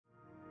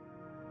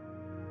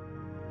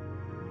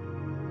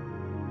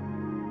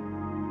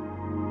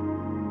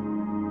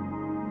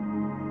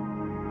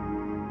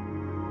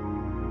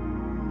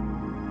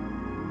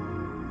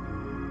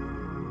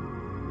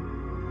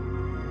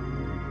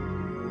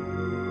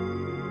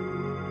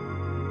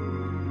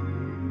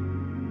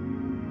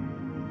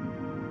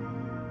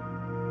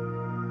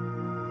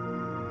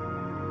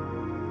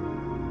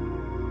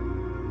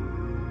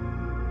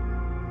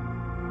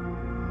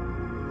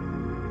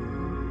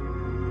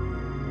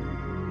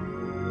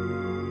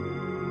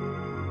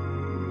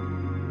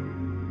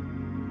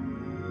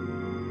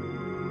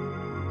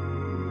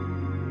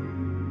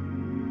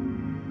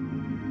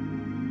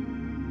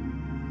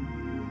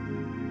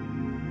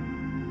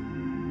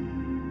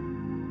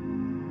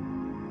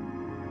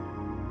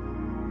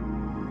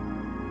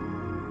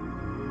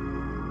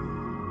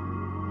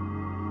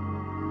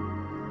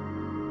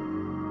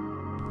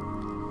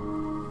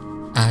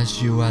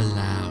as you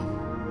allow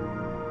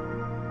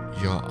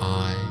your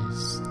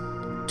eyes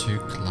to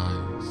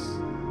close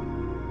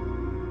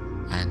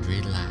and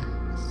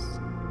relax.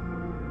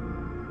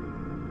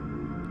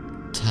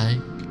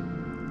 Take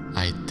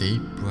a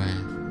deep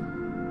breath,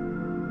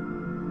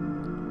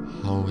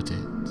 hold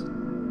it,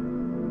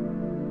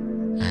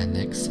 and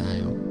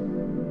exhale.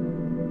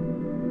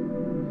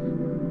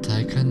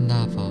 Take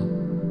another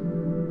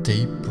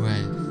deep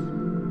breath,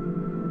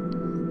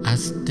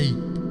 as deep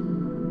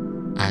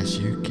as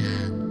you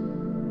can.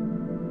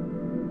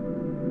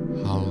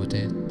 Hold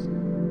it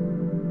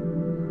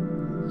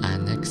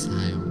and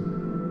exhale.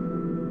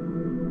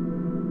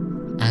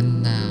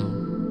 And now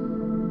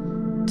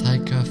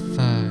take a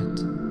third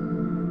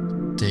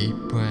deep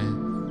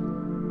breath.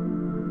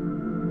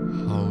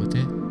 Hold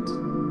it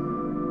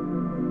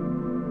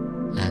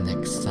and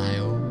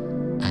exhale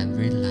and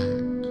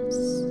relax.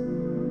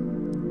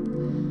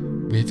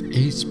 With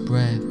each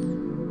breath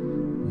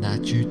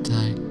that you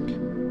take,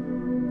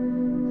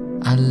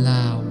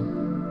 allow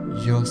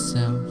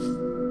yourself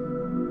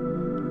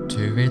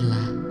to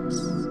relax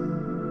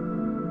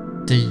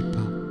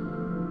deeper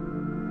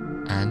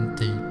and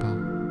deeper.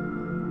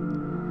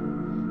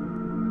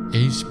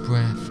 Each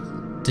breath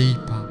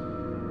deeper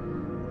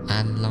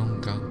and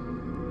longer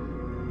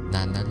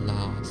than the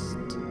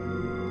last.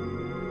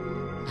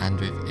 And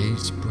with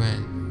each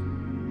breath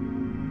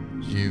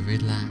you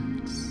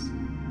relax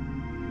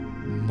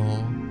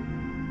more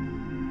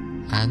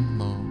and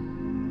more.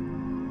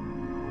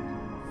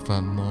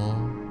 The more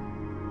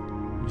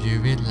you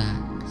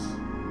relax,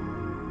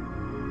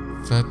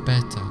 the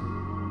better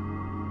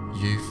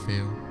you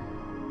feel.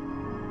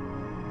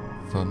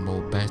 The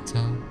more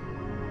better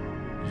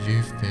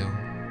you feel,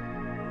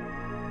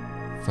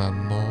 the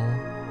more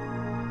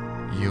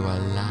you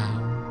allow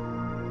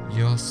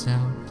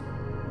yourself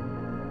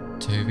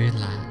to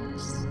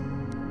relax.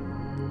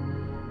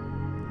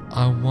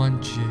 I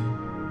want you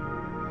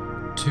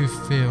to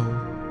feel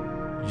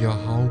your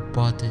whole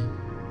body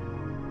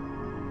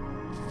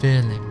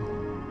feeling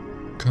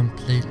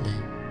completely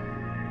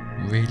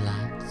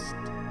relaxed,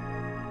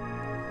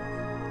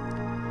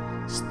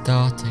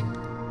 starting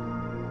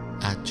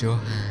at your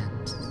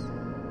hands.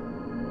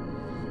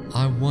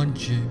 I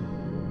want you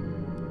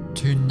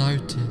to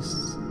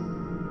notice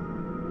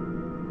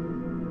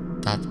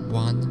that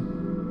one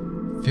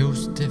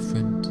feels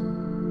different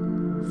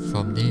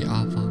from the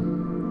other,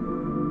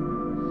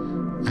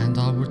 and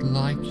I would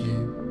like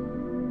you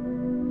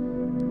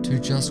to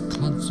just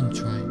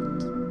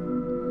concentrate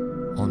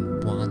on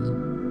one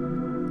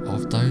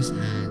of those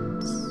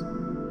hands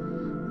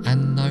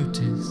and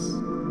notice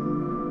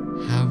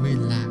how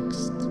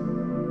relaxed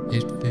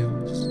it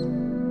feels.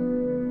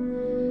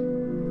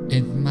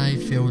 It may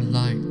feel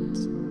light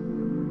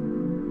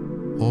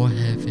or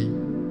heavy.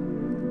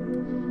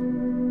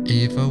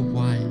 Either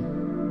way,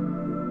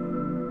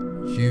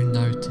 you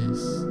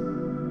notice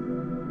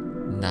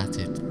that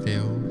it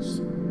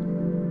feels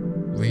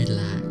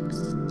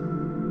relaxed.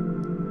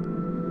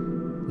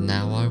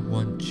 Now I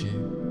want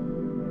you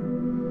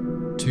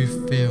to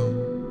feel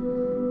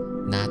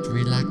that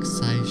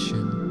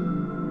relaxation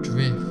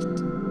drift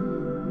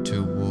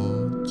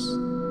towards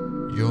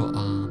your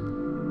arm,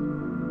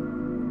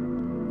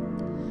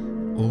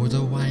 all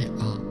the way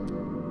up,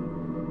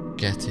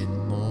 getting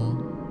more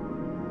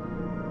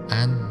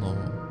and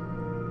more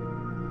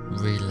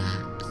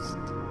relaxed.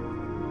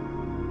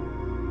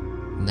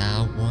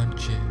 Now I want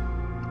you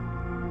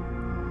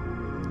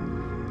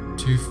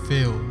to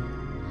feel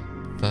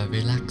the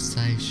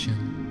relaxation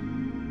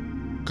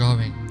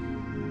going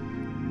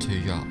to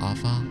your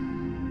other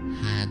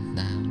hand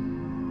now,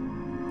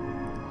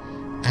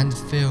 and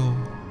feel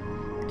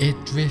it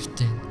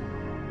drifting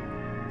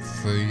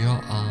through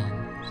your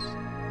arms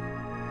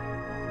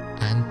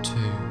and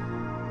to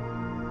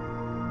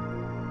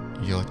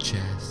your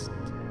chest,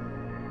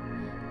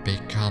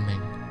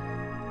 becoming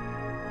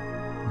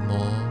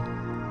more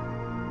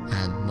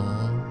and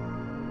more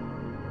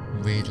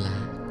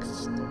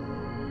relaxed.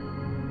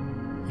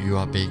 You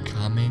are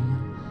becoming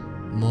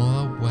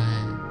more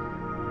aware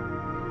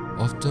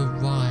of the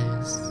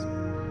rise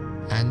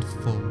and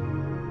fall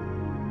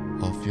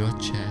of your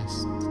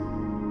chest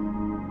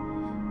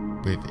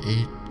with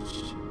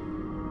each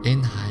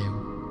inhale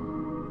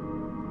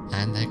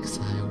and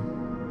exhale,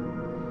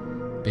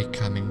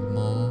 becoming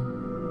more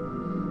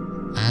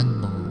and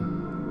more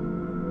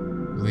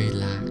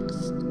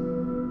relaxed.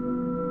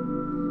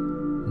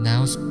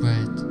 Now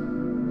spread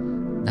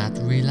that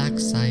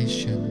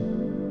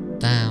relaxation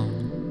down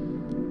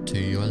to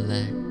your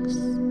legs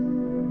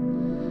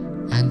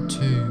and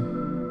to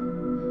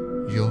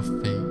your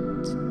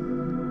feet,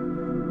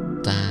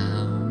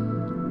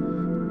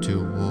 down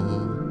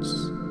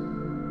towards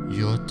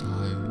your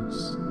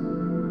toes,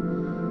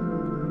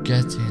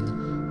 getting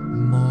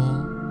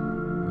more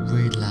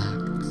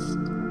relaxed,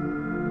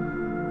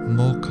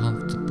 more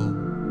comfortable.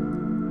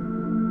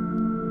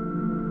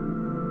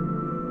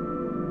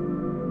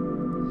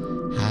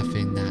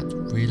 Having that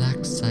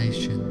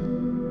relaxation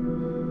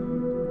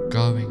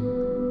going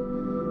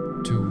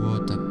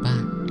toward the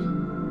back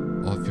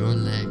of your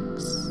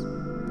legs,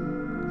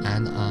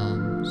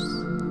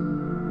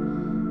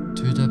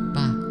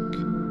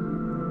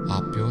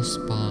 up your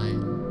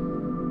spine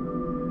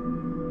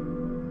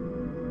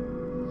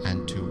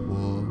and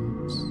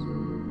towards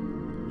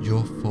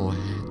your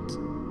forehead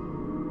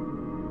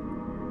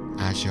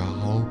as your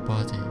whole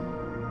body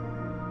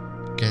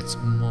gets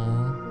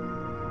more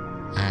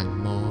and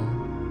more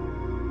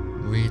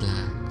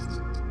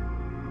relaxed,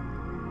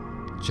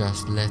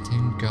 just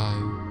letting go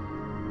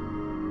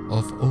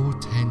of all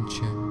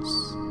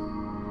tensions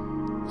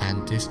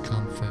and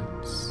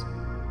discomforts,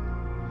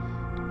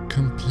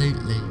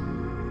 completely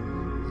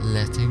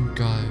letting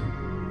go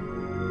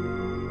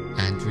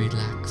and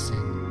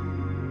relaxing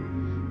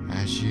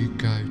as you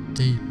go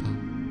deeper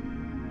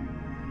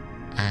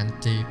and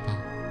deeper,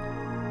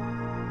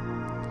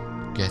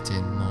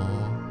 getting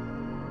more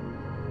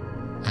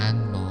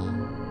and more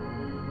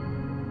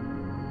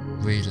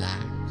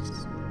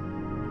relaxed,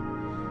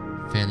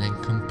 feeling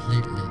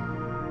completely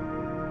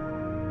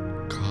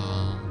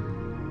calm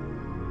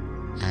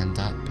and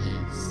at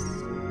peace.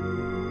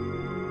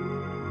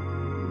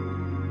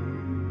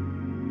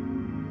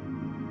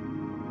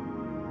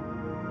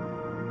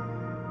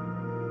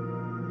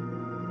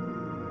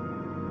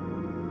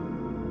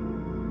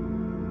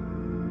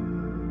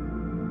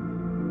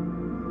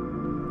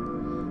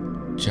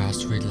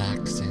 Just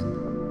relaxing,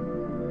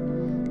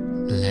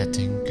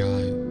 letting go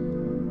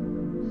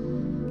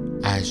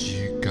as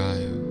you go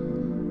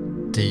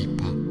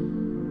deeper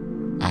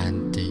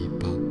and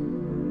deeper.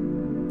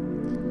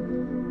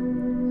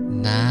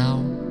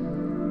 Now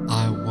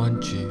I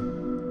want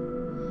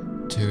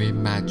you to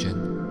imagine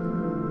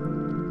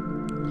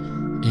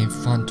in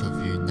front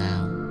of you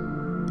now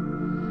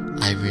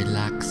a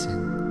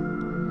relaxing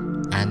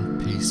and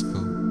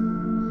peaceful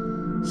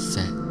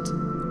set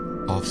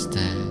of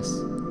stairs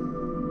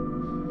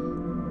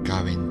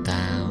going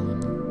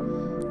down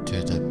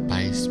to the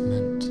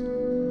basement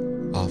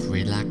of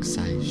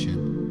relaxation.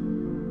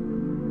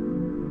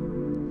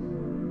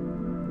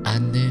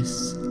 And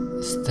this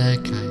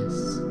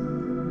staircase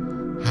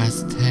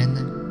has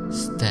 10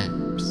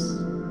 steps,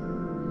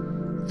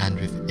 and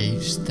with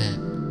each step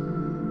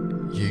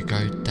you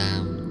go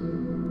down,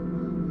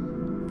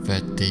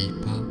 the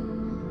deeper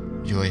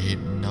your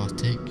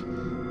hypnotic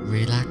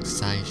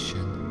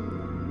relaxation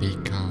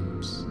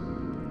becomes.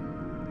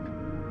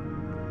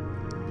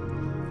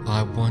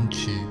 I want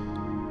you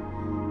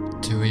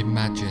to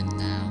imagine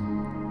now,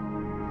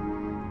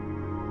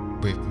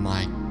 with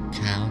my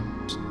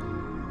count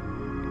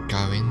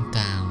going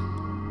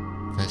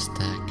down the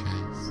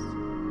staircase,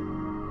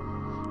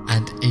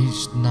 and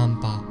each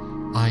number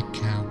I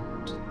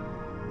count,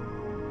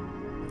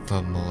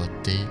 the more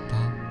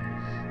deeper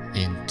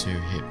into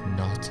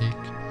hypnotic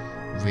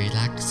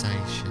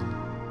relaxation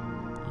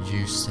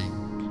you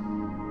sink,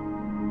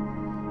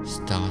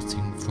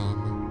 starting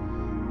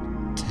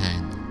from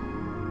 10.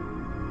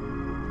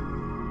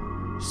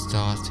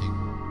 Starting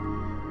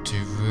to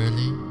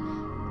really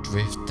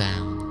drift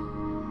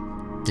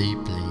down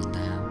deeply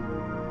now,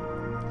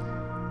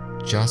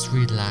 just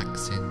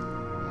relaxing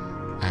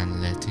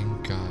and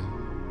letting go.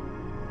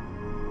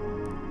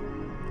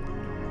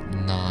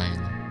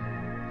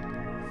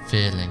 9,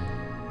 feeling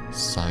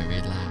so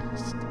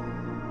relaxed,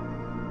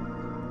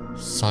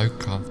 so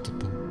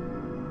comfortable,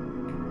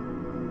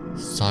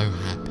 so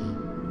happy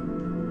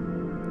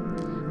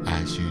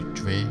as you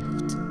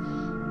drift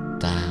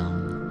down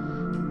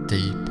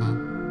deeper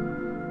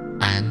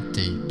and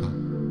deeper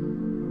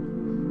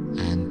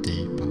and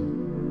deeper.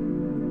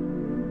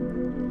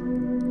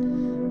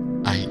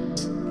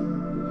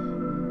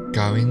 8,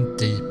 going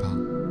deeper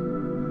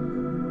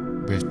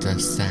with the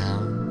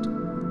sound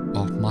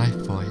of my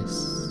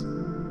voice.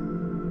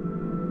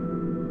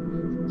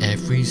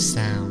 Every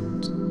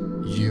sound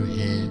you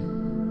hear,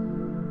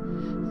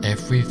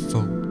 every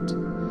thought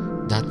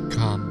that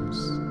comes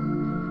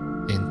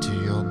into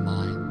your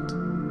mind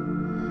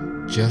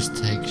just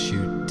takes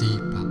you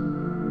deeper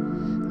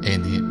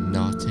in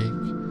hypnotic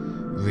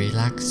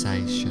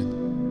relaxation.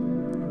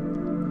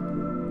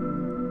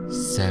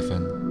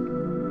 7,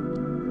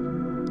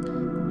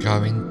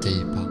 going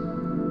deeper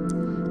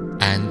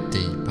and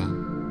deeper,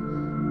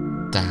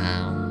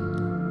 down,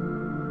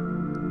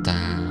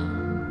 down,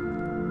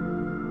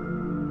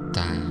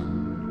 down,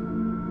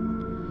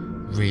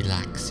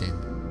 relaxing,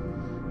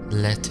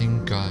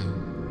 letting go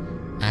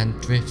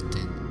and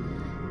drifting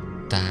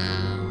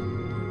down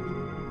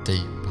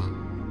deeper.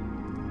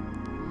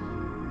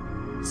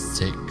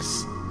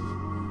 6,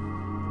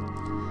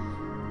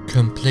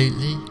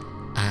 completely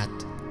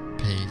at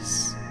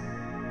peace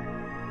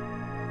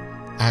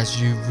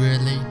as you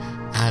really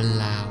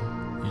allow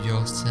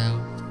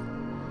yourself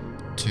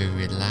to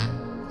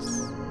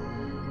relax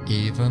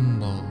even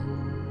more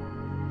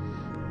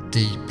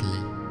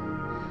deeply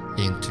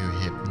into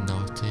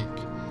hypnotic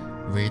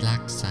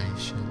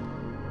relaxation.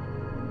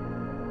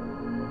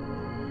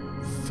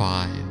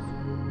 5,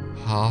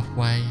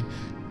 halfway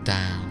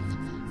down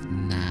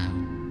now,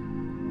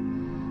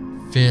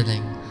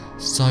 feeling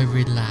so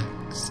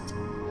relaxed,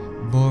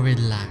 more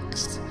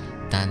relaxed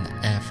than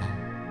ever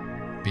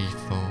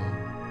before,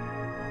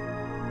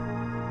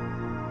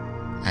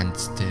 and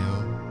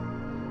still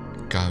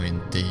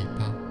going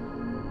deeper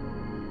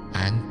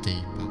and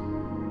deeper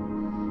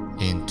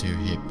into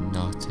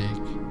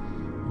hypnotic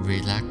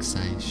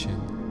relaxation.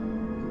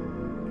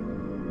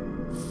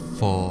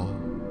 4.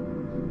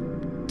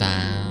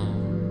 Down,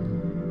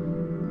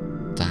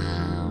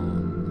 down,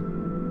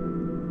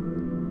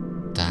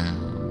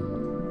 down,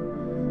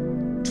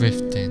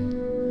 drifting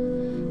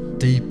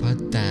deeper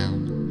down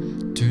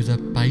to the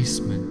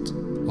basement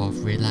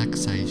of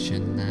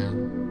relaxation now.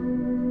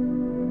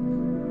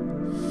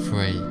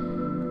 3.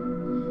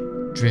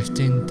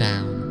 Drifting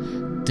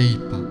down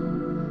deeper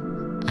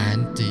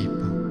and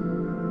deeper,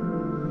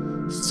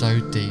 so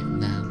deep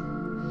now,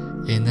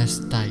 in a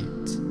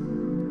state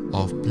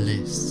of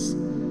bliss,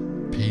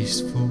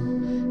 peaceful,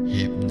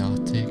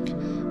 hypnotic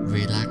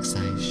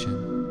relaxation.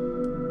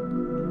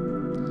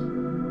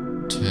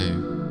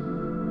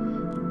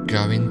 2.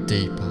 Going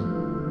deeper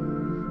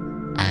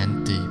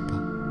and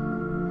deeper,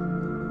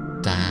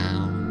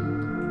 down,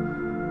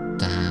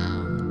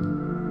 down,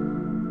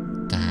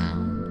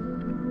 down,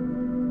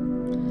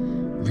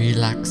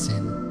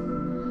 relaxing,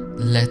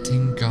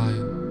 letting go,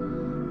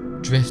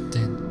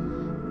 drifting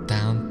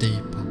down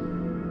deeper.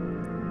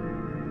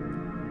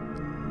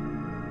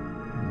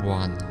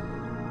 1.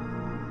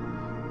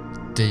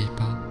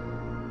 Deeper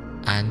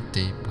and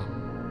deeper,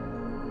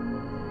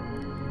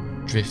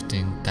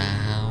 drifting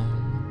down,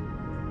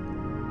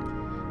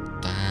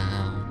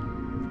 down,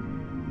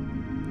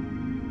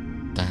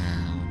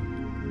 down.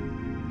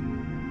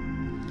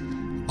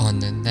 On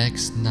the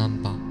next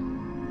number,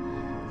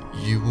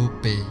 you will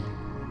be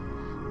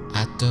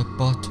at the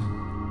bottom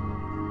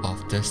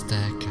of the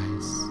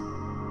staircase,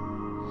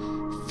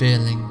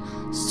 feeling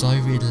so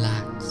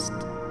relaxed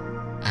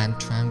and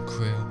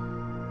tranquil.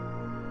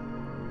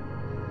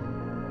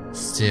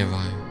 0.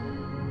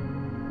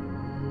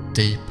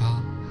 Deeper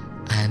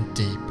and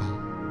deeper,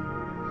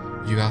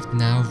 you have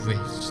now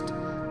reached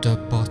the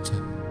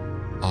bottom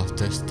of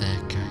the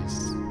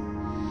staircase,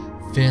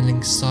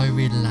 feeling so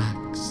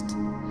relaxed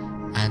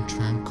and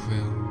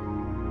tranquil,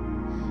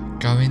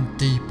 going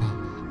deeper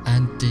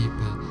and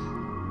deeper,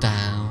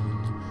 down,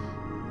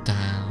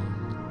 down,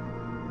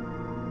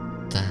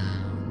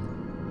 down,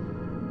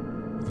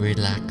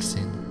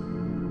 relaxing,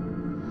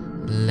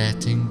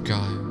 letting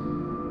go,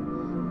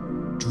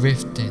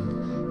 drifting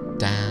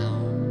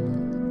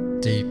down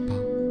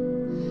deeper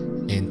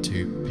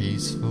into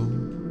peaceful,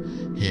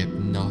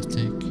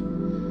 hypnotic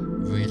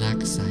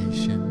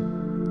relaxation,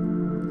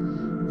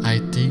 a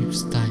deep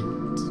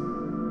state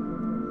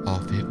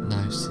of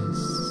hypnosis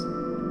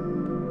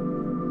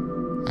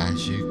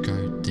as you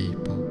go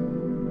deeper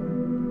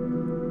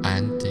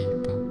and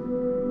deeper.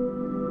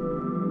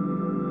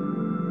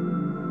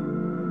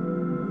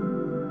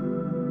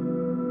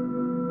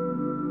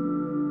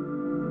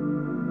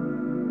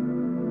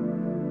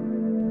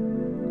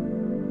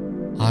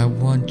 I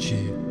want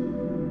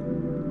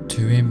you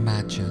to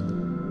imagine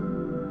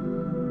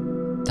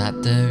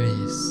that there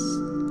is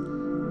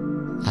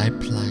a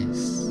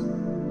place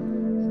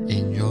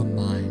in your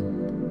mind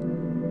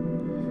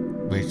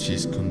which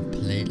is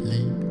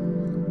completely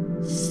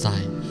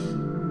safe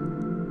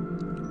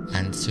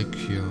and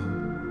secure.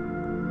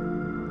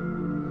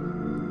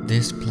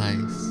 This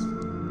place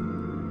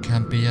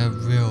can be a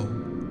real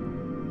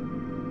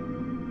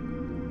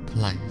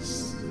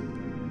place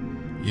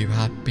you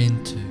have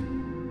been to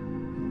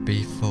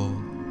before,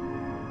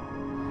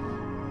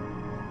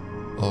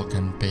 or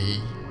can be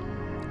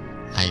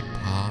a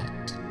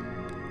part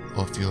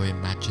of your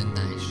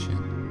imagination.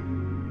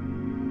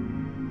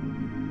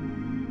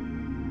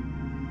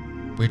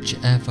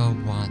 Whichever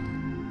one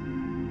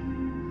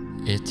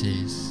it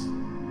is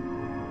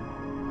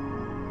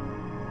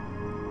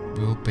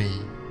will be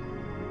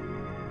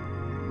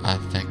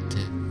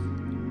effective.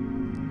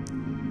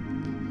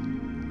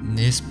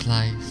 This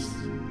place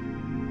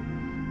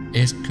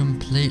is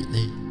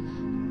completely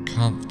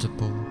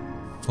comfortable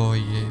for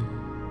you,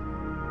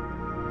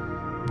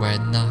 where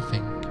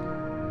nothing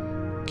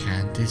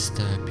can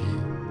disturb you.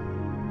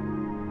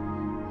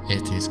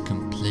 It is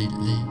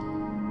completely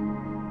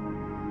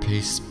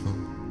peaceful,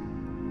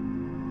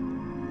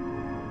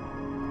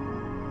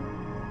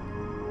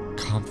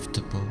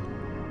 comfortable,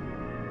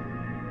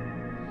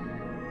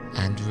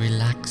 and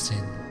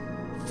relaxing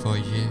for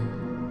you.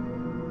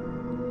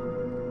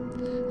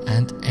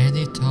 And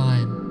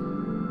anytime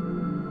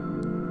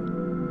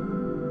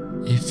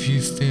if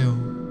you feel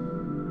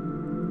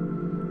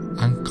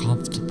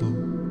uncomfortable,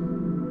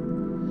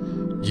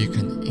 you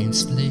can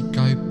instantly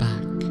go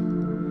back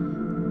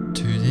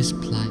to this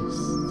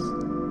place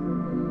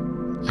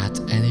at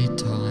any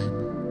time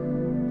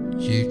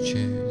you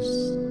choose.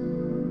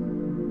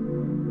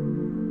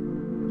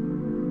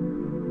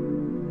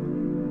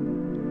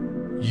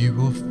 You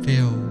will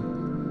feel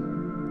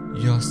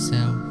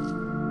yourself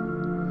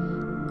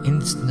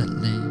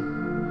instantly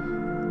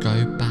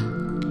go back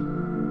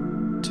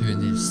to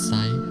this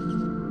safe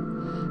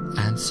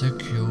and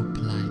secure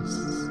place.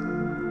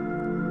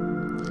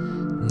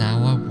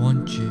 Now I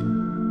want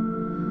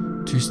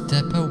you to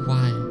step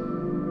away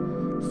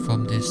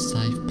from this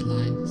safe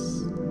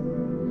place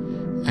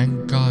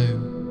and go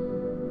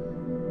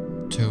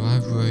to a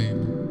room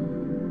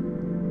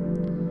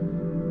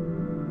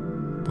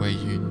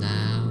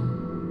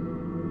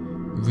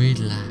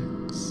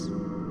relax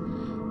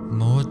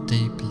more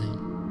deeply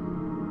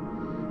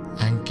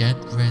and get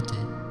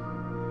ready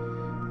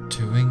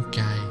to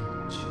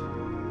engage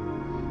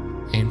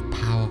in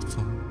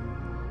powerful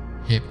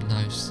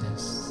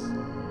hypnosis.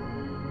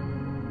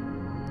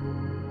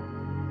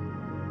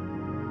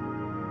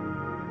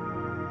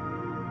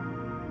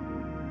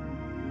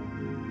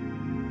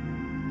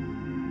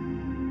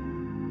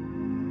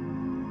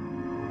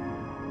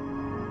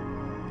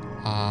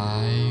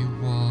 I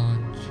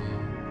want you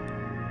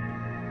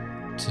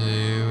to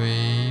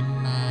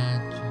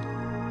imagine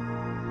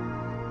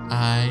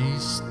a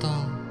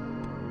stop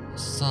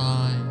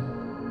sign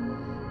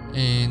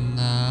in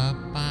the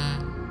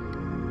back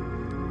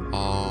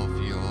of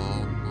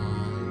your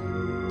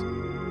mind.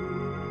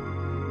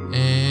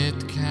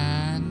 It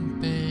can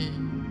be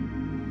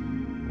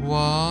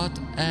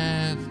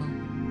whatever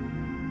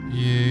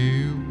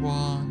you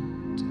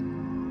want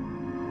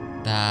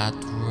that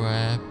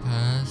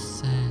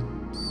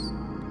represents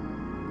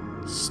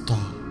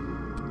stop,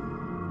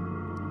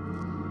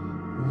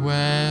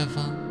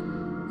 whether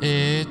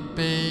it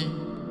be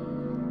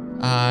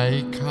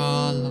a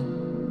color,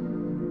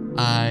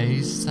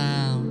 a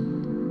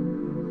sound,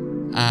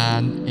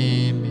 an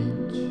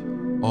image,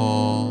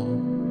 or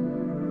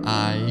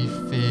a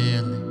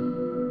feeling.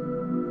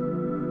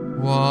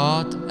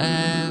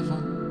 Whatever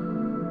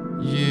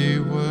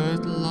you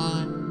would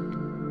like,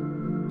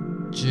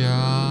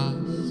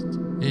 just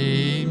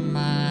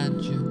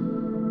imagine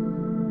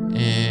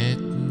it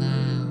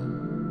now,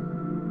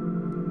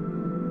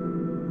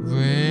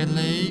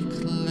 really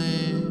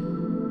clear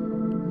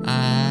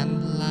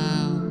and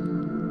loud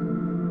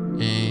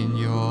in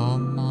your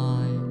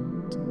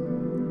mind.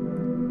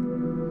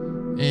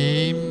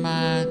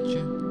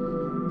 Imagine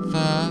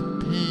the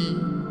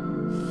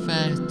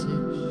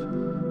fetish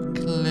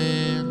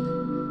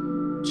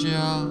clearly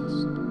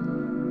just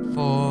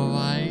for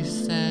a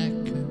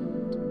second.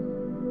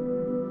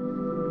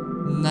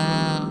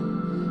 Now,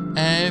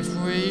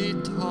 every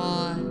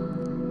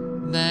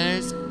time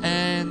there's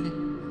any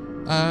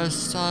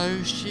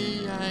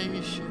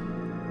association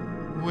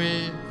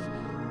with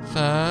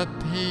the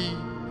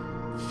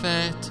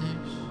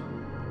fetish,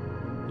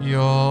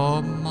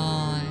 your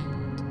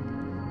mind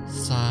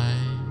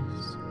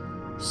says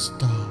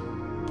stop,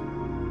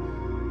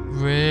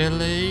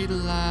 really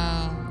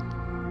loud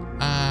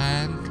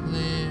and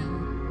clear.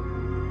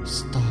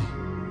 Stop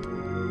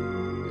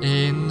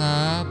in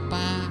the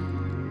back,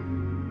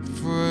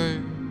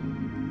 through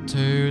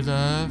to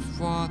the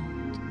front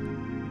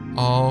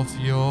of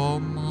your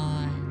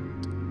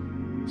mind.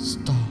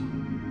 Stop,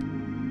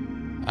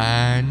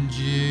 and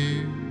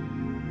you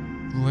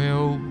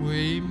will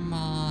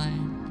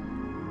remind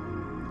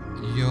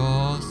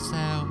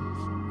yourself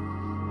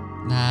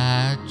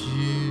that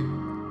you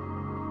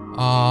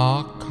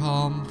are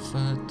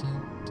confident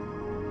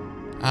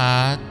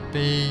at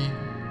being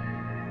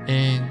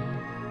in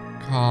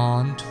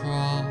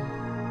control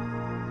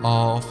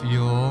of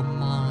your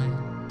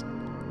mind.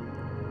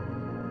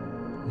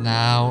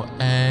 Now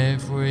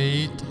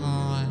every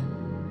time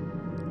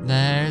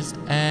there's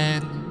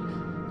any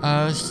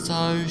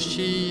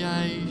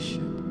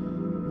association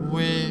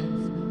with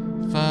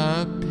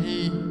the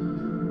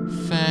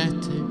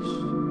fetish,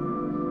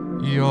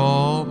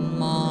 your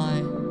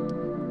mind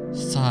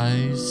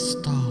says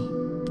stop,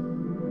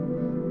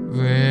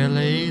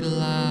 really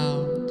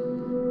loud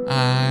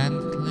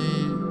and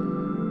clear.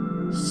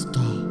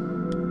 Stop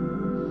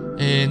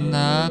in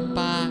the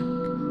back,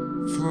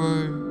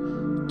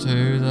 through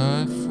to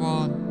the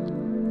front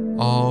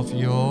of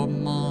your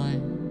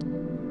mind.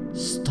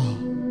 Stop,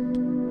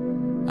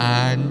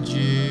 and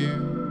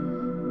you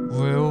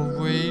will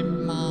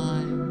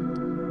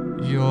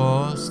remind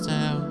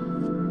yourself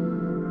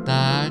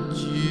that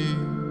you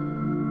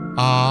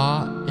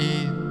are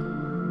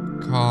in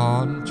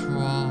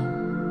control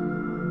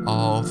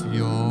of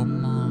your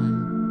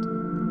mind.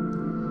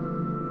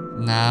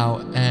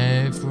 Now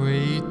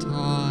every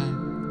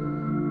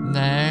time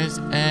there's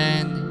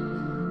any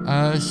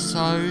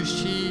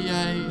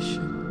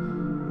association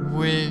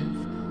with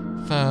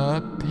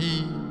the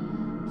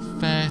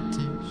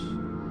fetish,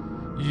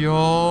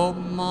 your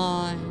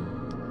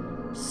mind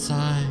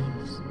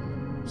says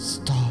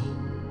stop,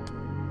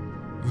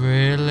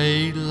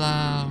 really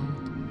loud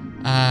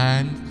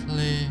and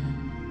clear.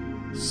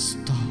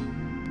 Stop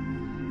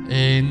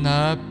in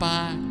the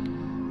back,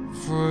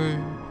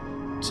 through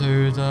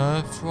to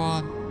the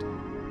front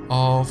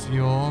of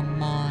your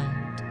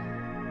mind.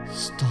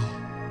 Stop,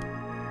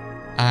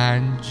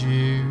 and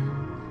you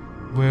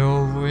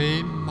will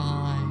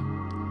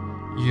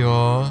remind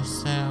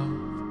yourself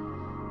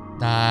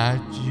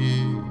that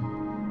you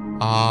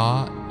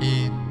are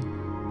in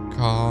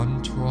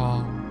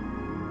control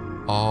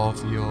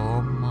of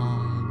your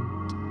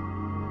mind.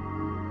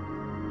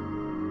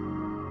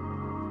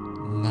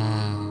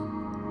 Now,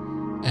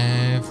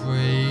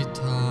 every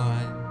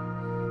time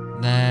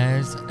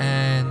there's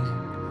any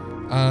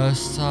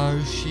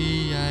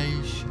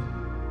association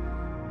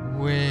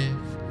with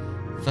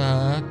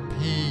the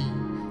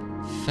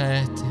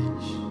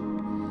fetish,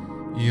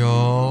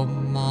 your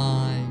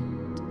mind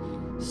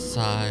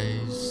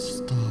says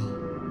stop,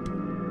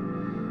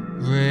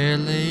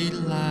 really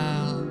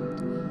loud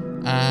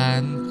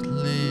and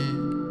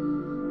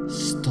clear.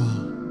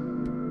 Stop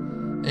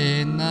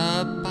in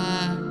the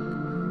back,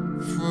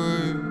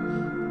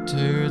 through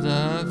to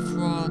the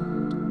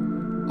front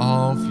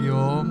of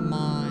your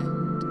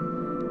mind.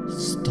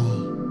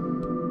 Stop,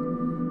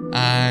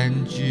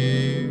 and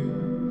you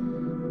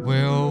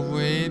will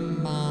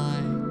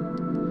remind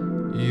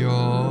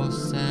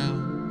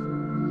yourself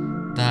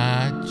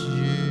that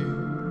you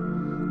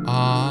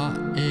are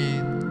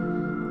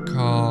in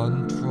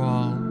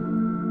control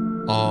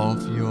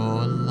of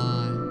your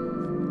life.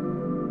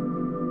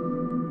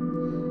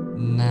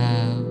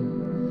 Now,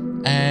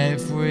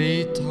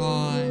 every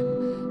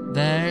time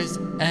there's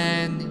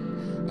any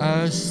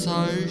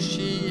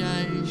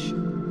association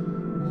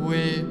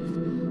with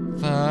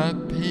the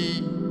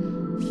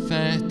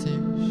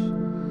fetish,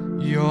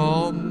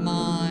 your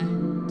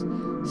mind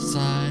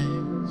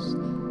says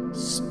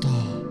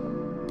stop,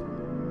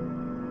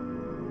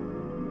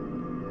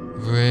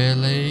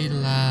 really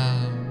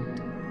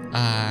loud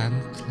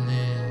and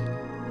clear.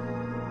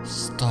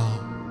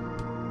 Stop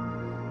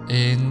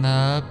in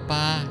the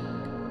back,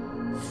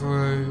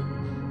 through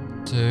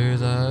to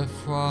the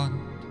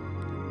front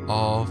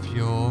of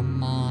your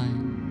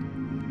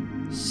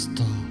mind.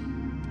 Stop,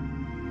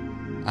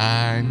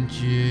 and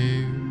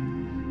you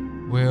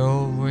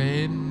will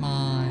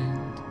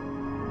remind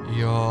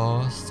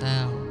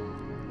yourself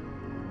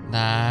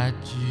that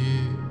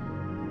you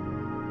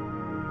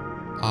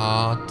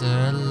are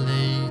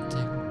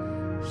deleting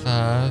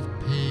the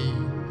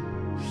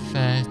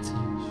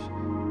fetish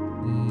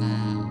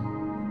now.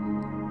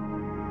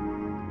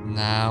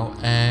 Now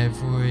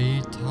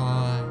every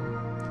time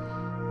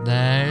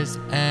there's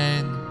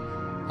an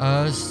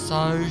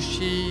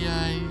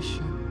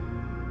association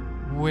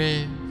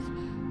with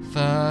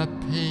the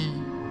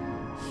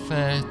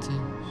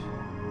fetish,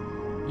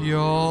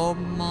 your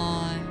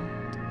mind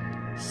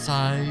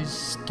says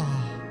stop,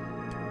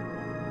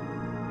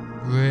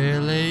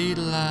 really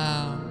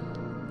loud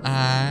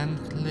and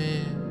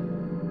clear.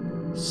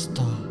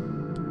 Stop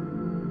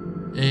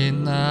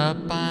in the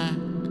back,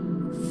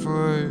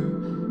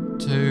 through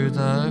to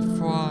the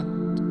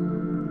front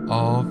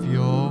of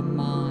your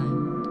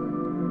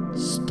mind.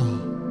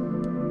 Stop,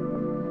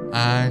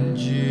 and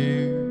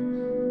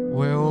you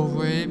will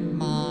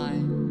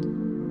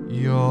remind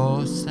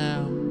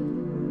yourself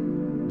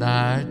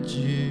that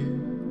you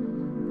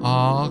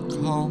are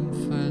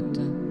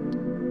confident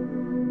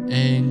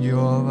in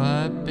your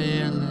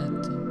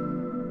ability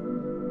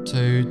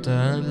to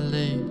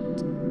delete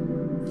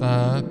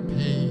the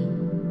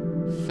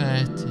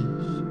fetish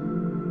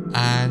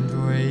and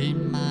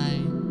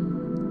remain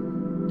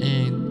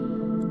in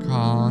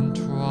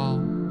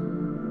control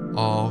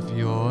of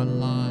your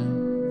life.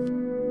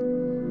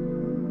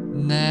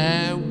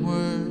 There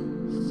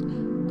was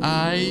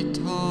a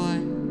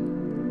time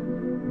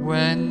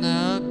when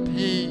the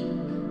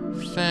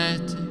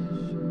fetish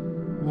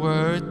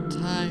would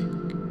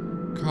take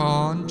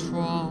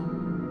control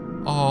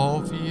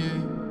of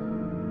you,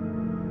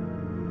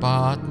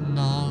 but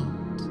not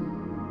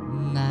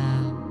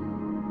now.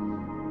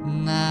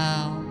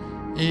 Now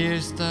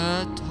is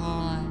the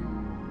time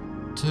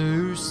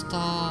to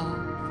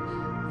starve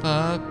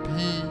the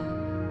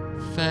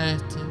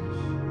fetish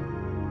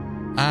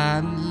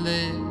and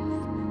live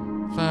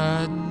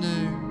the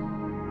new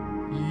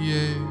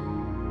you.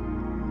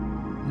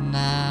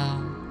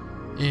 Now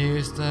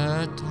is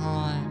the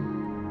time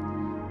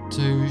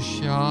to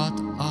shut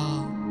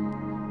up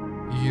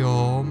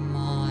your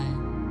mind,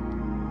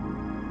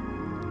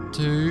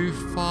 to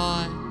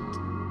fight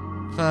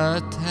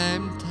the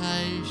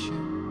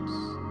temptations.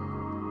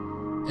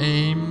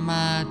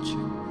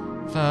 Imagine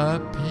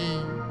the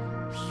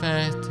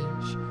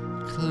fetish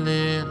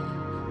clearly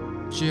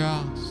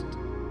just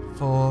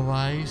for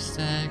a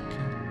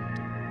second.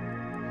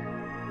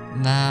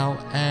 Now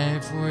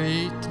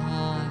every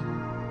time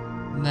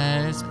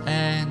there's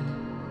an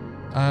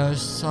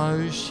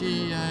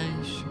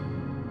association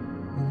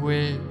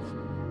with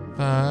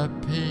the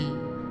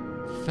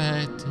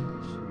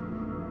fetish,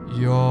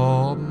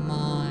 your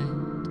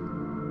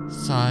mind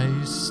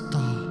says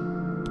stop,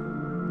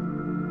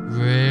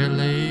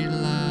 really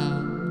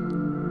loud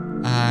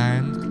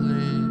and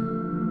clear.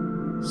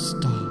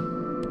 Stop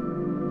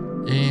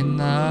in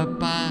the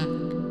back,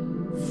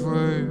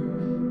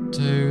 through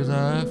to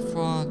the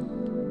front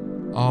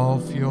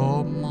of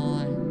your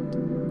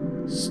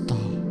mind. Stop,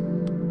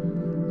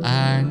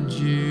 and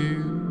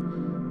you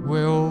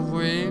will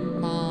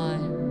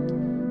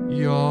remind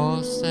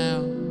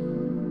yourself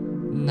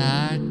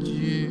that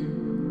you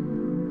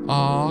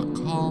are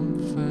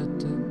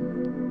confident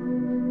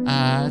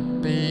at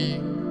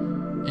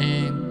being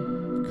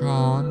in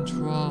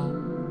control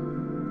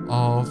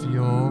of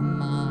your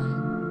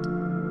mind.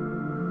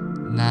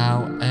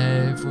 Now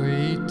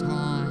every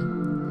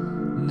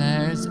time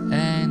there's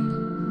an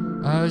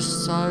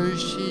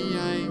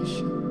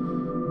association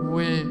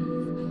with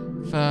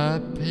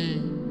the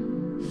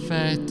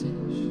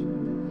fetish,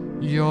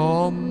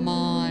 your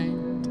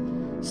mind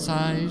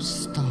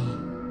says stop,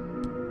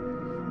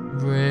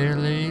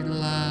 really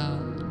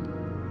loud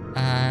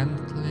and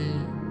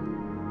clear.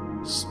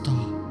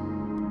 Stop.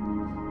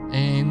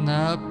 In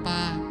the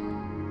back,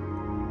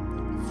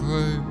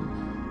 through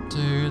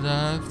to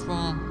the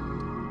front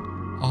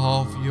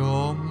of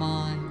your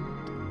mind.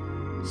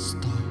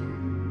 Stop.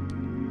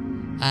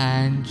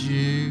 And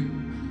you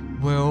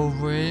will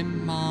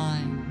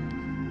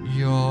remind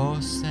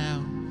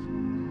yourself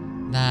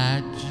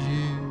that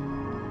you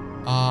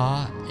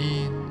are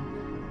in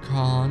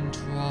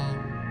control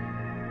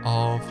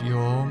of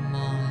your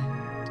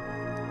mind.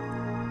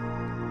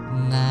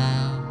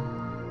 Now,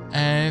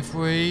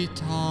 every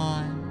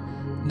time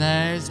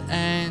there's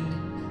any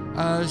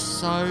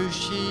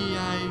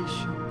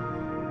association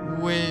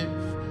with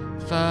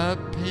the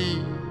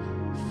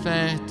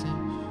fetish,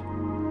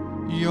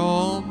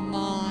 your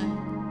mind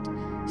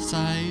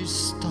says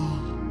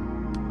stop,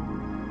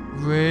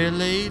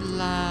 really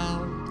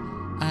loud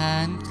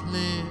and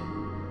clear.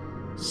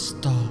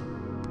 Stop.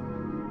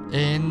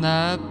 In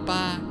the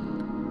back,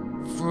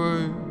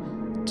 through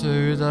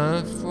to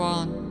the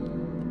front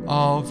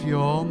of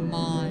your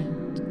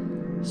mind.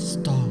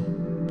 Stop.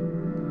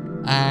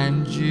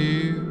 And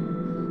you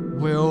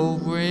will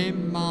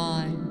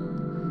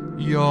remind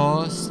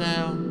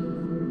yourself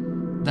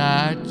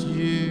that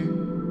you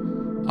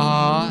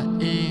are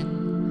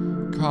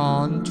in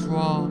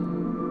control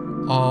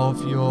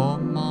of your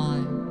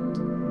mind.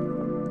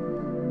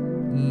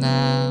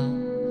 Now,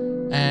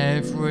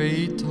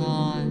 every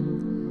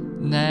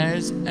time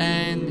there's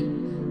any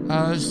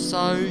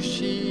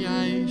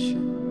association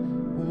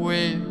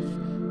with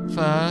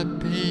the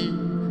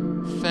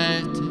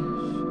fetish,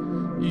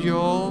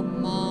 your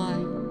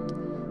mind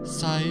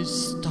says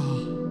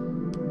stop,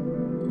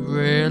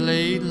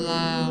 really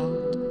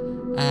loud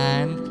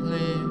and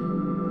clear.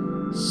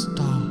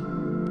 Stop.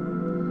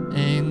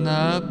 In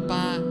the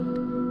back,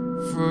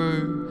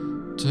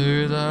 through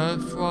to the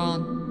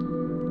front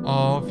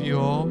of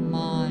your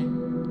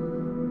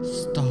mind.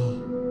 Stop.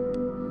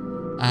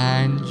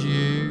 And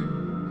you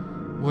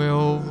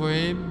will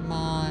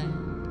remind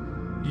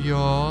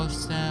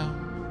yourself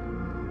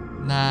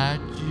that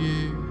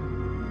you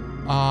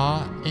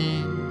are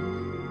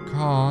in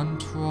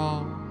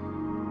control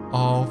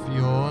of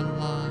your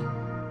life.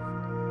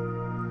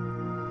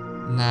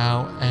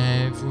 Now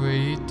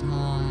every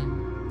time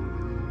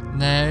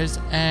there's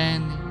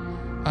any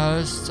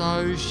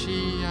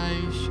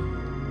association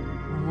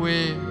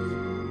with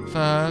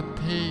the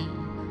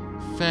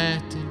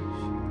fetish,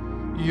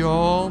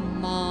 your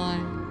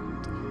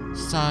mind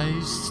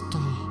says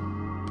stop,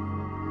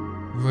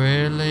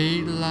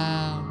 really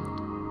loud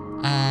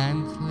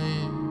and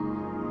clear.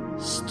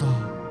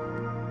 Stop.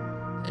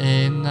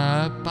 In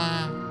the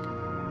back,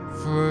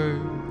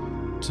 through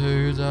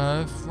to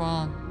the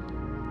front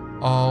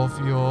of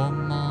your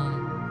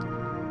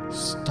mind.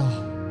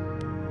 Stop.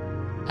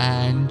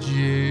 And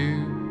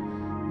you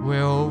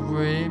will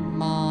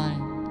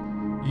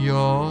remind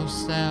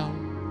yourself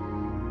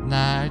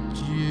that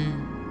you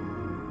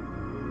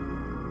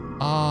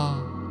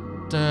are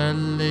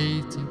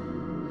deleting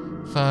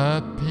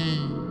the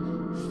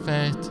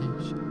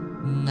fetish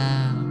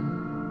now.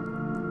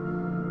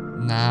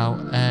 Now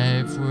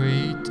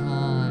every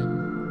time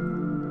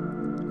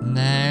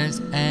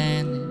there's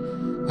any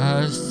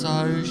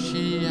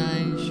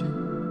association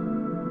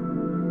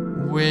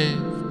with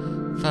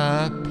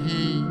the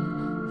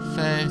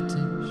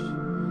fetish,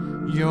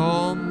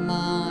 your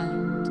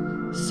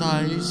mind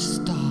says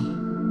stop,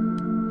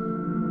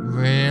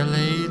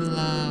 really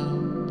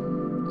loud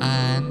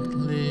and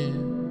clear.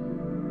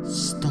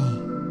 Stop.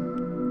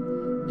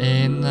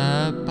 In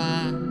the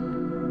back,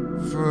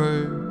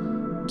 through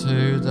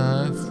to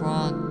the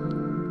front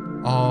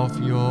of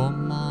your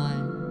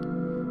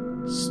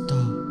mind.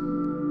 Stop.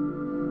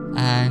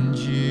 And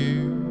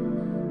you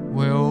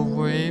will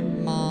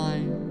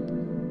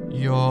remind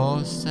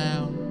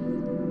yourself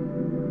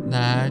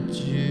that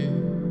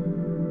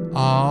you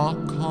are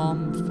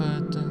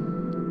confident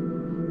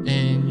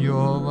in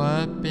your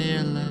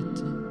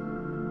ability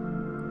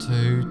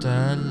to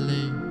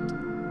delete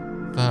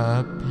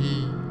the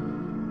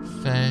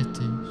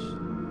fetish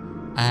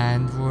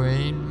and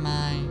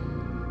remain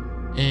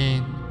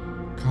in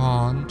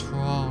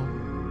control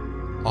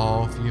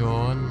of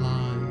your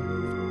life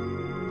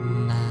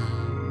now.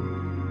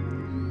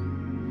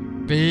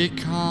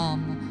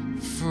 Become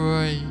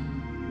free,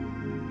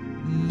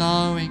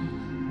 knowing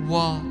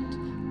what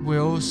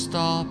will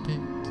stop it,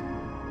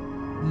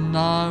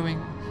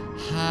 knowing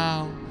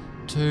how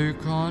to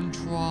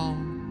control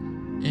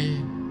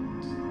it,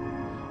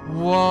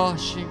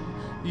 washing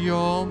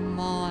your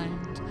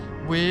mind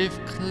with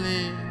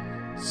clear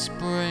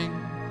spring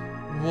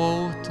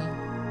water,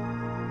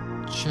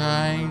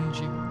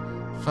 changing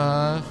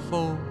the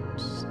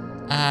thoughts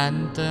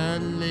and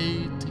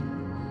deleting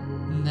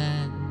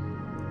them,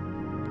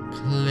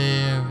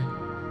 clearing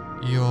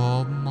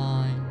your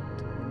mind,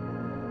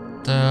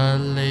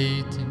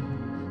 deleting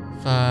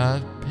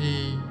the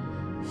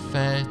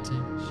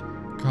fetish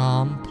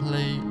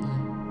completely,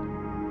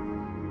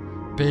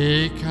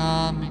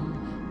 becoming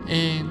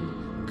in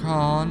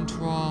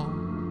control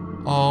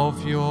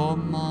of your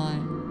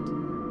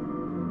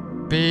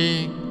mind,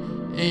 being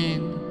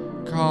in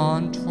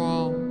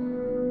control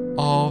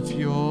of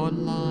your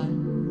life.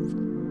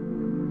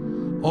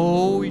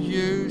 All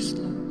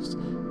useless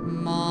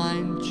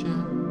mind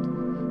chat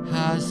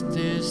has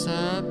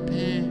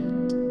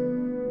disappeared,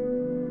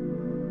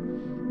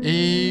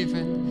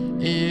 even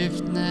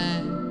if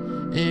there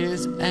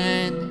is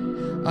any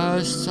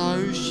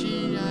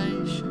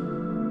association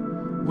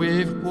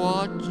with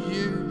what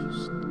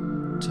used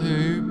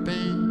to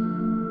be,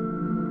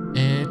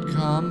 it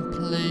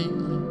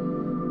completely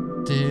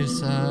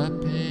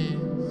disappears.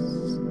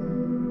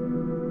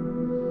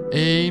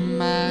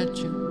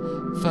 Imagine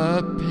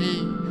the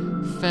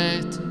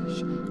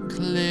fetish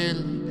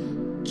clearly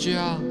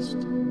just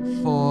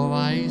for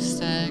a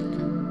second.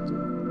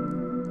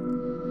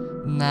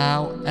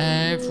 Now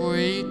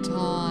every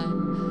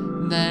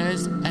time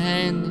there's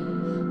any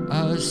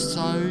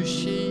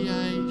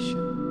association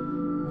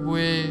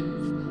with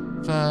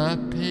the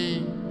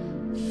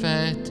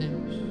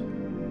fetish,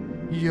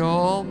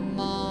 your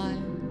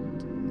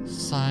mind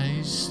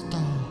says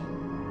stop,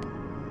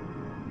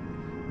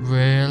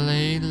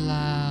 really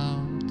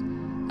loud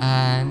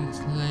and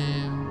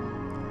clear.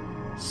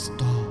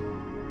 Stop.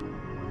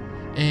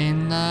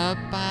 In the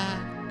back,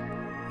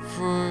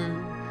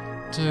 through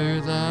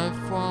to the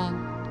front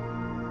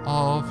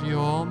of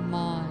your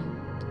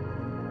mind.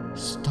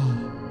 Stop.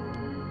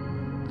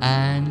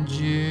 And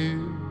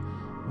you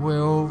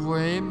will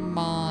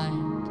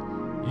remind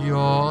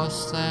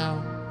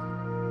yourself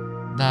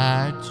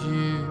that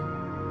you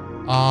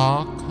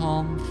are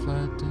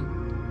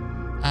confident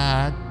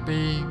at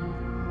being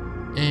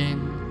in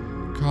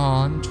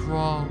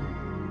control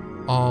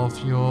of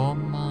your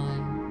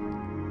mind.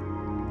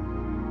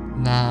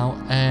 Now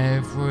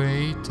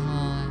every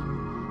time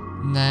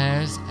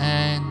there's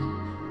an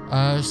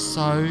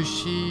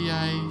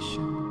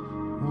association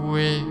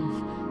with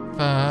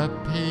the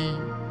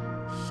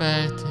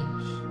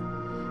fetish,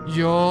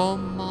 your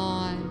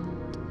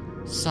mind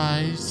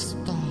says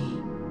stop,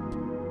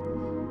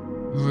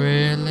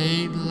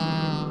 really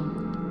loud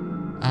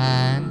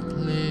and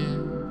clear.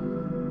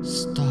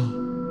 Stop.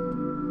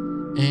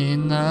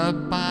 In the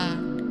back,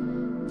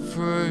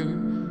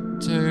 through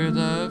to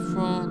the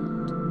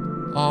front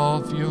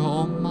of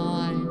your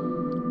mind.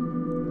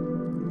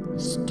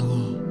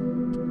 Stop.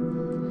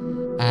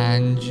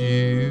 And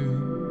you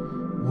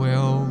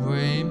will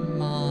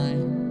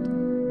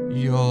remind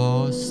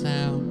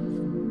yourself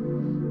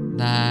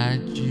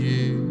that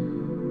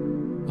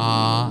you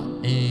are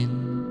in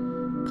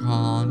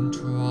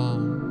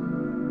control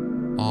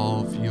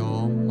of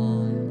your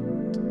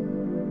mind.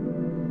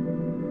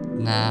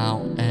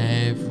 Now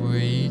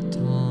every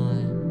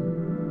time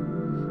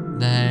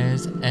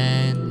there's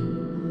any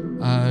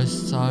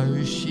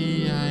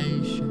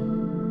association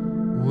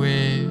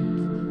with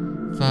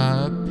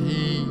the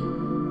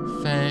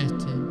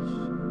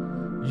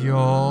fetish,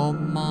 your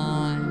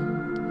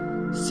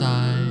mind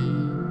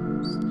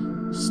says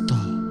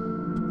stop,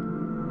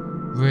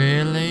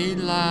 really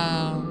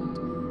loud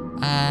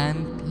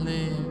and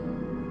clear.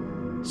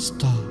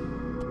 Stop.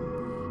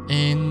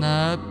 In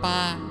the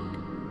back,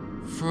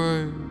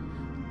 through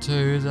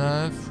to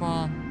the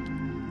front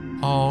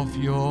of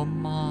your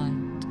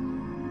mind.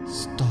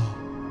 Stop.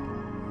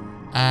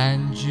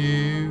 And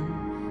you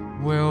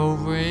will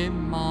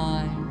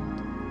remind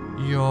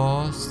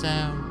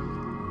yourself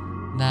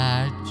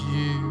that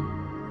you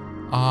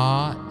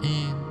are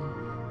in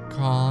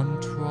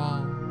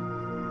control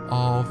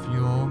of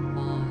your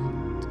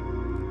mind.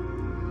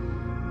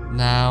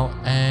 Now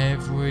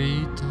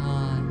every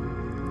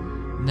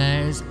time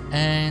there's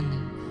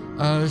any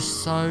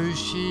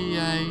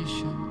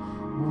association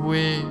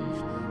with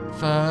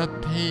the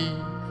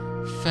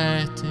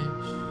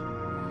fetish,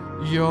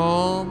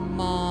 your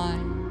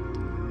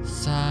mind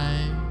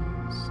says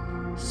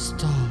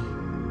stop,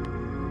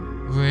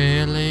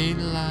 really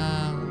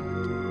loud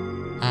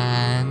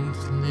and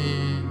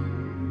clear.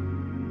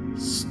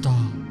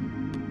 Stop.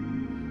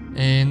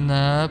 In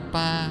the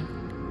back,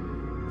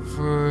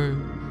 through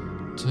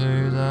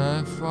to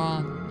the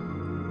front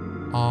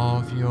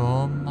of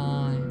your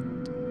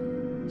mind.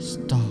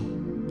 Stop.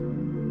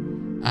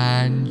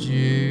 And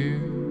you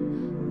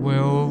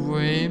will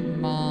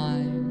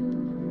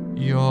remind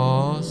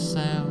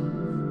yourself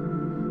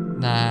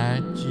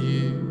that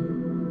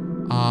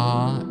you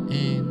are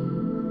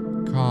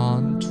in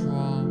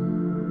control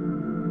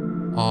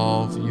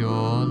of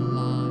your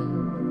life.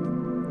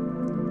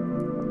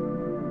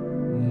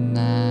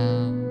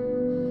 Now,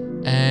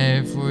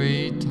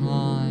 every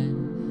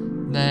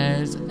time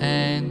there's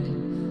any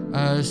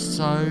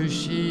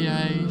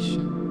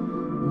association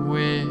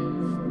with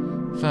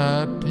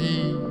the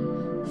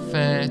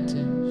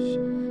fetish,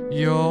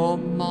 your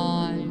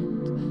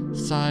mind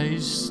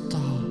says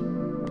stop,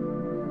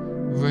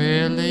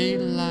 really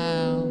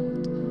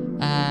loud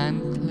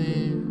and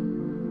clear.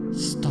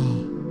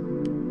 Stop.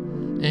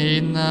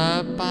 In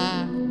the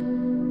back,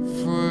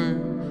 through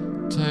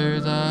to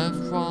the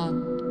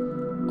front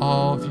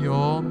of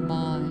your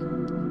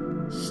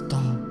mind.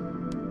 Stop.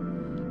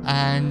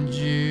 And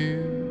you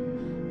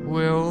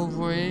will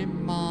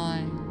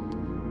remind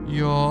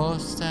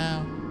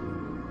yourself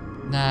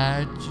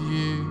that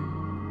you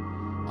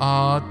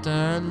are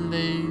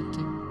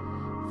deleting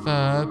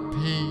the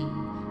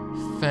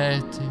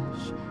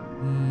fetish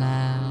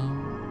now.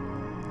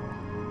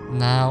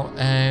 Now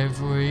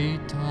every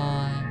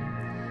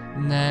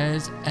time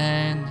there's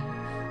an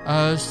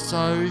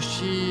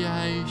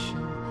association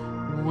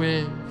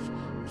with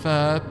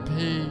the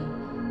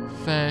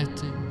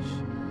fetish,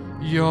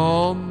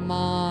 your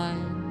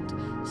mind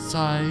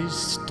says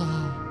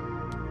stop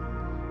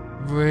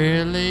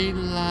really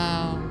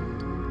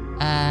loud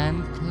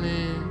and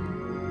clear.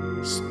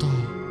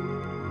 Stop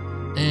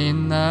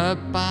in the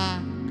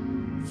back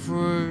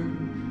through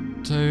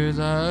to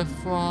the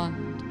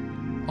front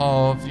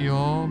of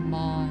your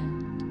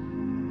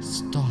mind.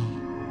 Stop,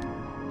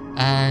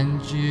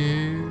 and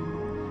you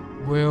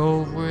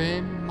will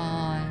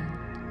remind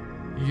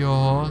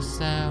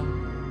yourself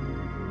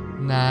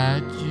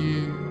that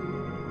you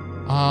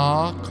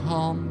are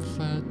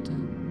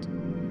confident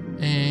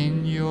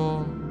in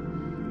your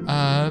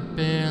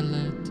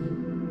ability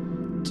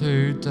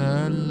to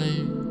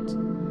delete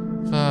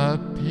the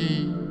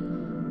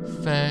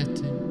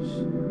fetish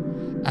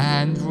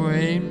and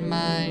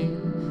remain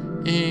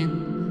in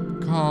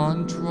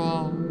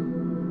control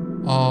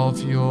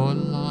of your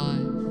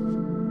life.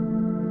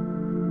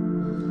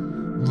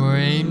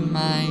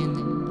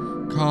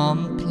 Remaining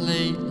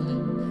completely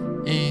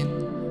in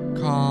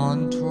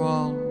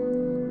control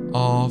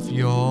of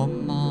your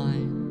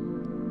mind.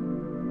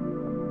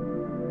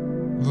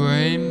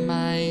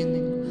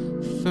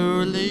 Remaining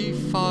fully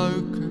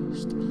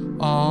focused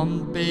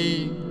on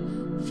being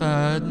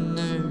the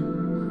new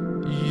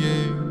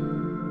you.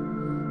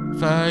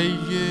 The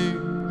you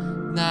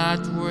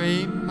that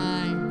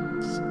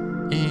remains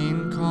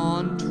in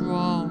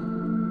control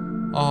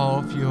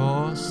of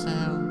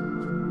yourself.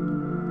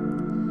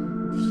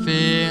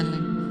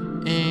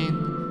 Feeling in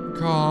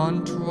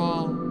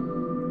control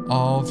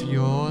of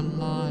your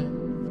life.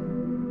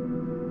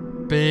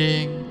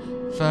 Being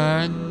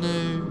the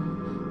new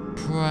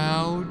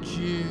proud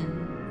you,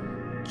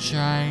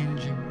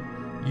 changing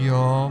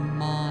your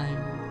mind,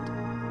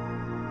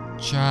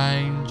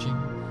 changing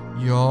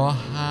your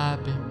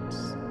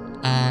habits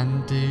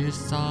and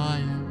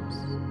desires,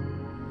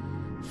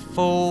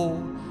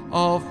 full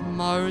of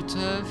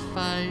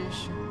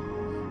motivation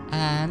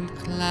and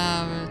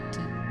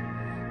clarity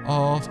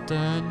of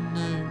the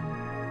new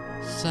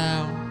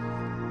self,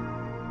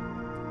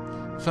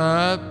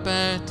 the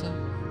better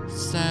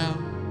self,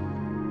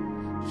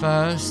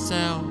 the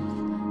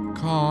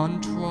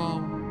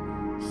self-control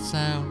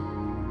self.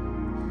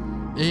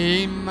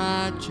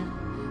 Imagine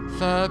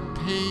the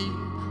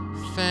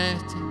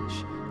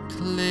fetish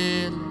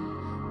clearly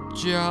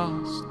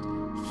just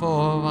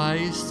for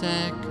a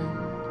second.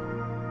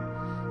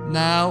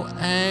 Now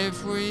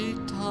every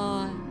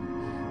time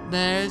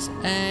there's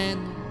an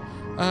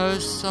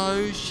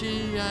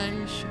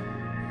association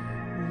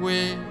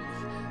with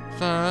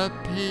the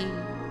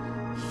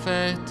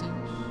fetish,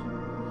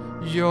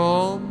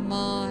 your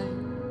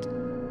mind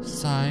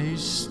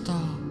says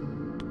stop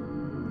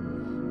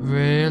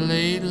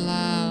really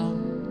loud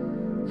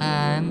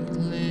and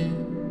clear.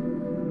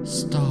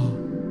 Stop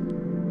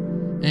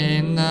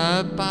in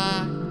the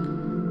back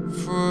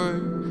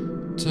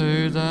through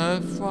to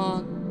the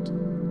front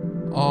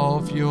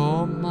of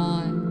your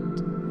mind.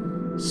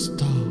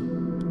 Stop,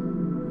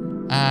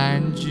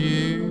 and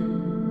you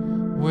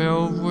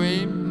will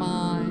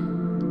remind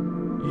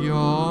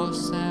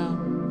yourself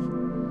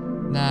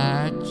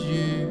that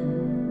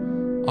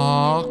you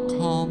are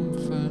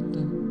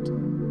confident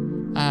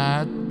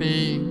at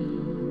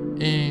being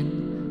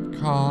in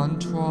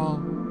control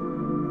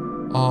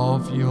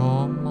of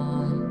your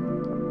mind.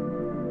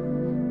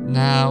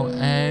 Now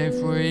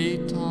every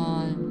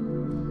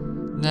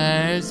time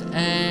there's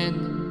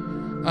an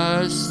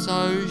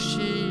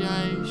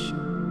association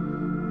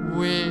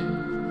with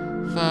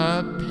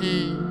the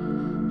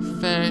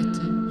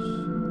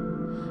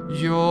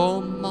fetish,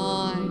 your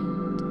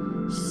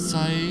mind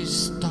says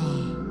stop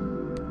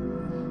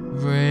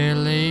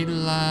really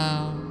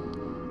loud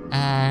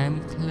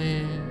and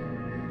clear.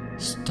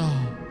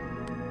 Stop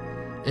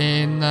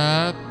in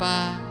the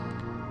back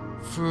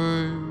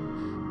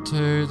through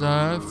to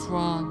the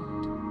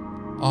front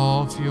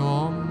of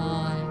your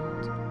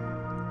mind.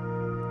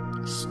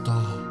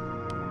 Stop,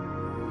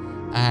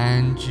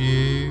 and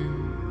you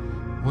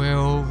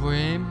will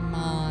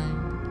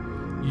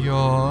remind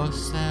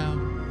yourself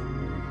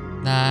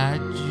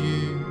that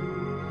you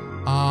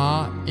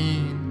are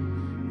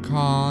in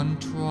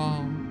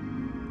control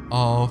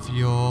of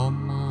your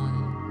mind.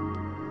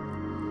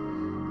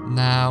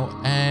 Now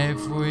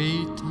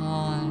every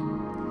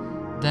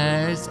time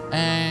there's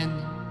an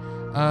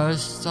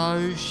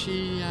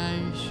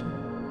association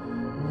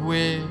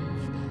with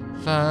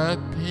the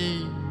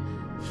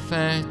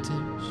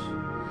fetish,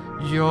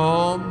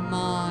 your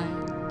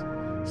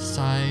mind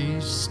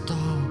says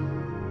stop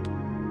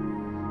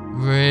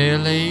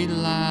really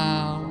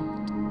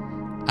loud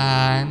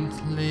and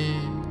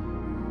clear.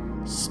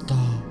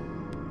 Stop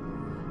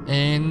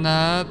in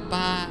the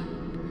back,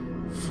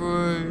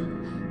 through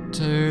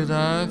to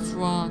the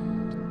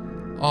front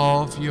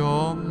of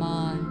your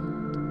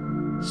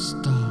mind.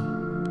 Stop,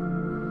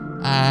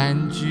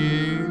 and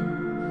you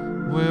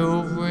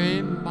will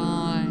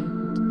remind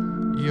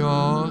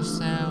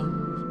yourself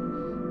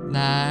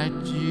that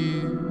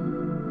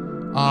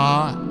you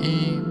are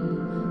in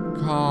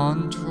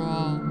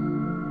control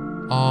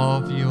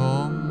of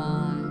your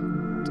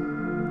mind.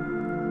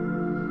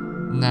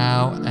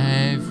 Now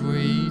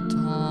every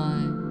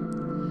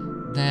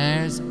time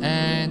there's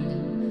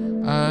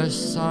any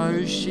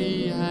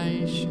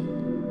association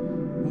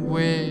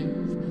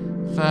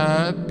with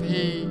the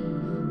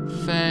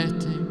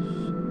fetish,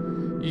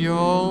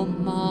 your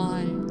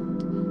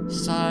mind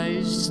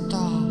says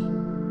stop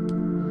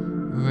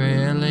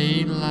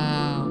really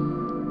loud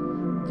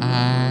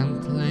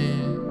and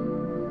clear.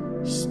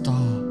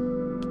 Stop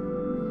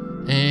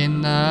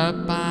in the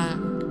back,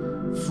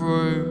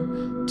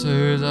 through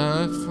to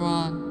the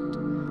front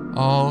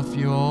of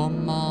your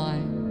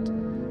mind.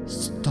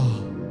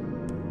 Stop,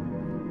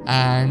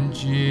 and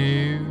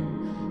you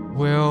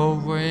will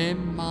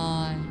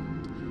remind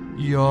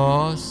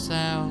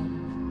yourself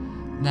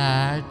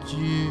that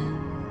you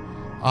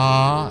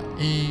are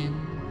in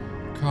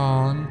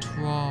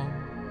control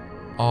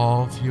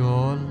of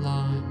your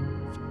life.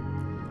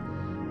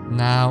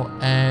 Now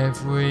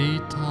every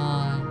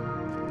time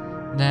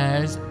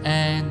there's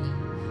any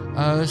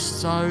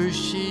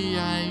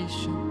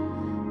association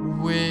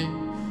with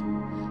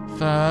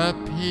the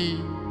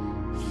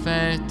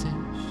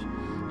fetish,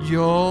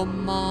 your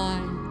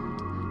mind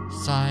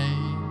says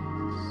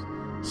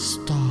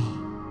stop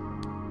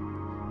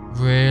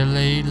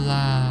really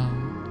loud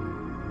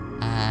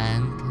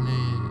and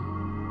clear.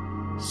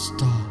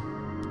 Stop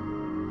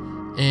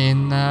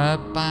in the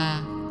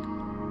back,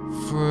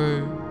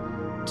 through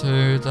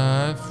to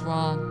the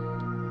front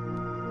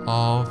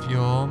of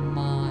your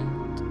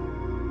mind.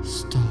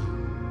 Stop,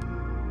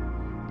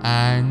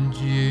 and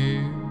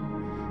you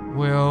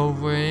will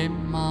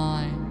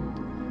remind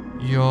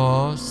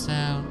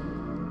yourself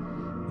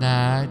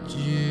that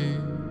you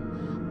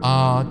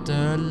are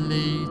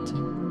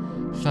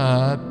deleting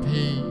the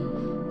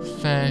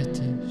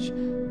fetish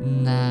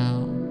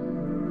now.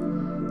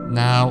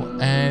 Now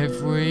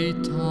every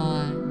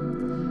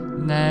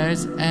time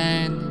there's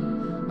any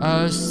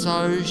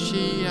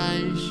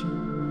association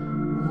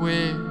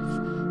with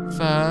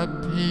the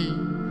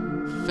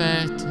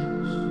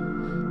fetish,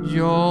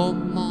 your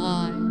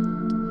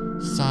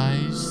mind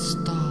says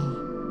stop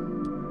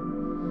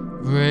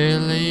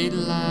really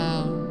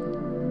loud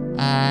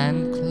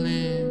and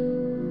clear.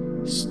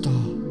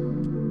 Stop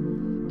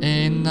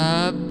in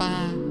the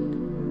back,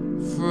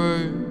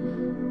 through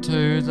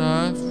to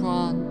the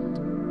front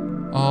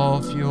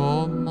of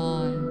your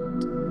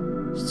mind.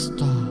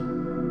 Stop,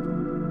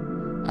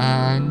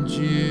 and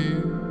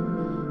you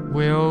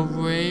will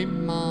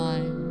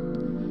remind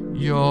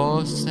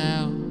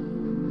yourself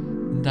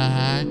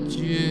that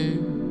you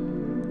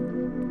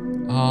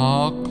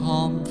are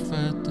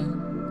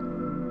confident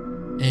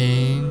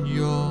in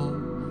your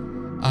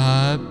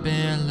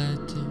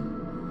ability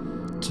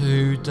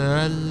to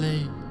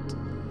delete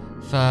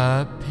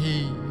the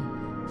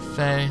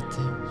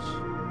fetish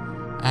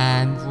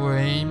and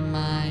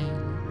remain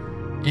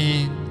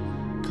in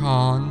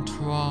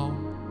control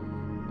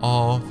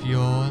of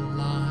your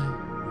life.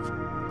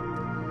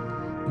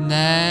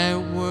 There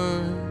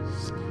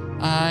was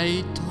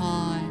a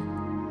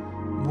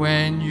time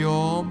when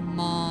your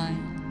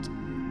mind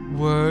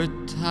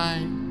would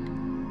take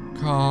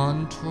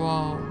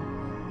control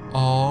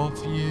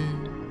of you,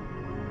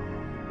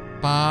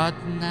 but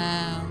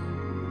now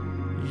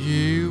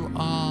you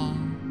are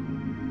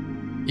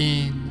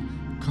in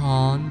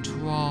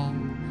control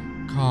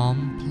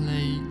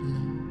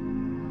completely,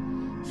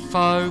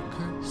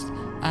 focused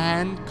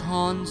and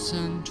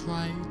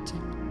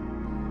concentrating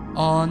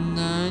on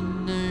the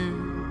new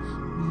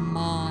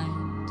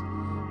mind,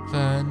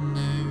 the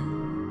new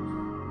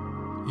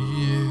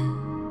you.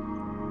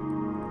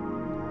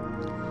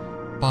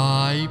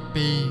 By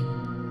being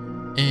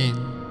in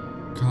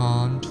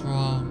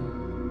control,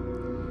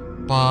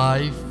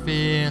 by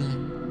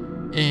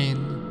feeling in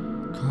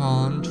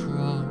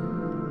control,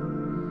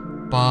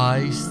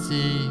 by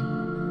seeing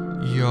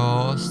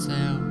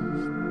yourself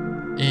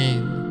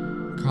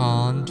in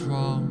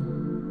control.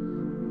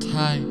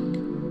 Take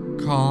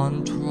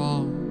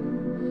control.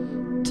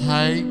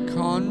 Take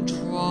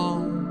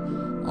control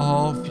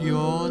of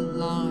your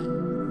life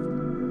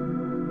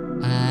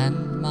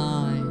and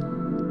mind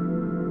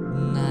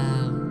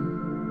now.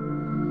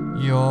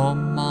 Your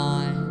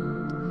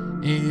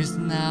mind is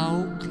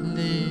now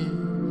clear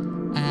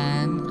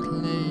and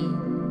clean,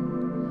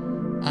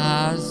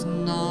 as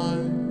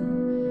though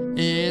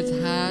it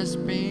has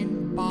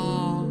been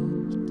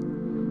bathed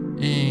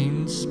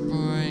in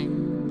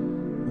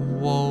spring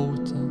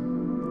water,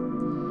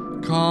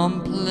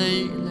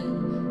 completely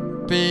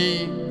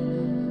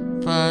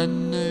being the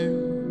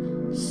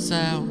new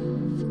self.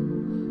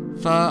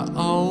 The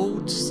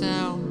old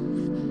self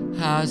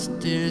has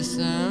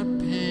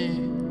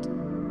disappeared,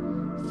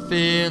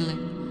 feeling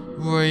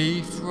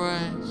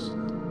refreshed,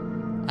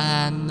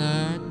 and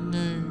the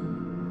new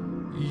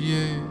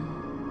you,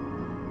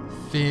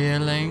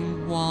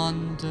 feeling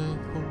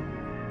wonderful,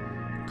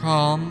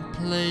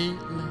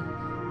 completely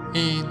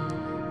in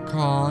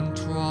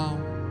control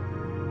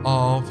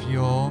of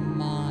your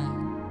mind.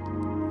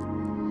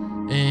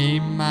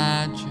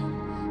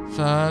 Imagine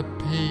the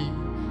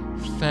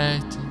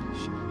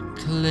fetish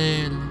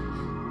clearly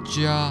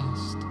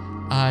just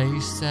a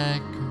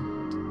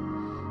second.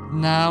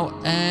 Now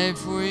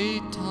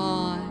every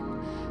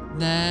time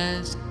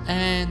there's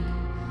any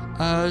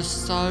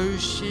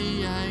association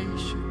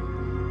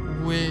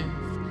with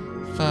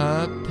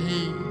the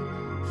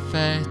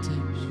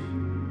fetish,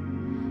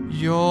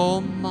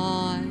 your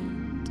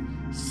mind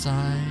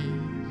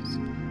says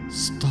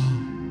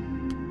stop,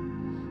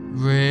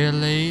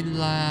 really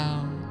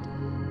loud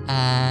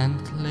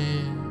and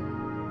clear.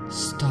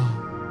 Stop.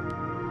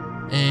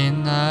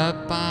 In the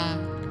back,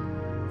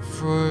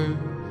 through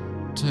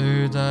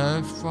to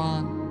the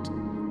front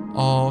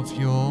of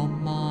your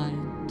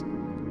mind.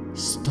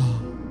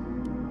 Stop.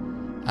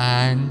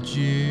 And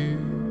you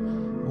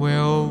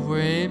will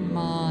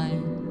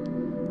remind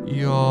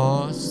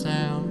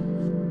yourself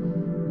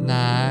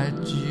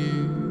that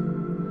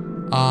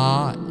you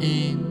are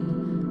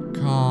in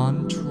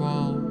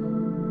control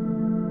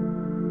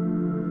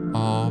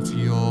of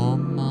your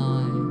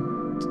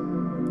mind.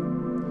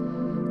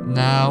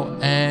 Now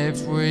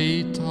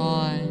every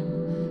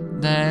time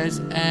there's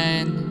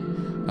an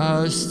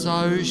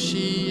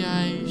association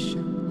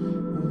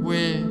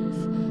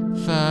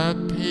with the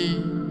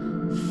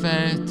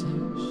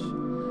fetish,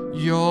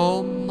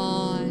 your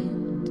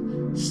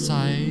mind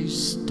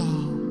says stop,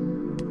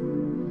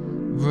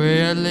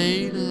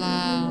 really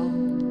loud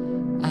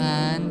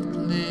and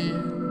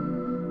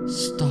clear.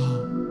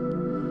 Stop.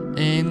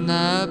 In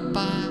the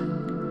back,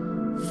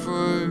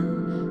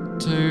 through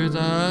to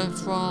the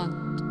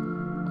front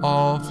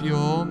of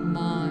your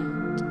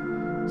mind.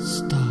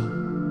 Stop.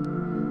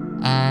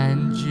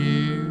 And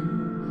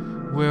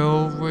you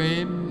will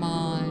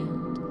remind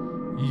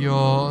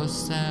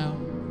yourself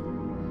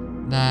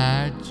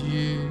that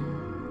you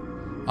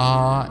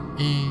are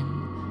in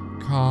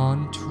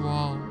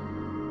control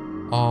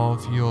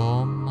of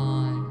your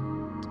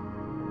mind.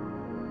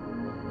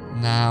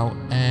 Now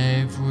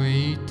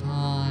every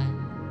time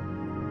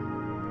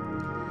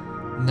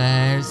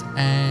there's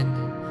an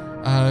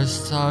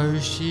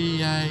association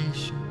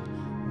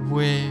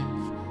with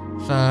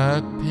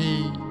the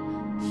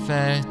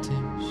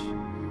fetish,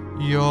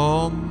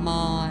 your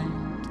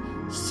mind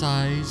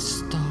says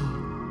stop,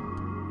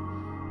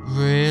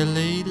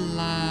 really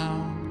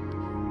loud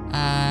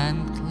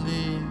and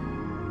clear.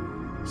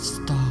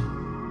 Stop.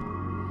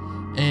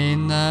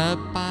 In the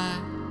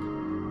back,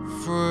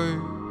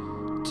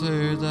 through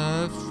to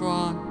the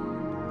front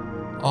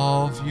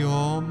of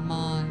your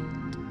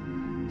mind.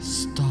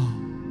 Stop.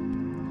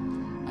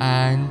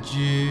 And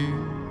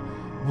you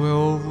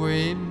will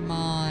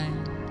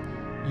remind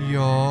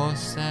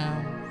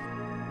yourself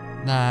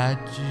that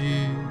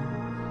you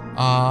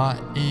are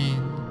in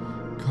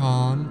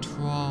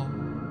control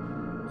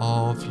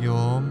of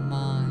your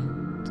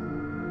mind.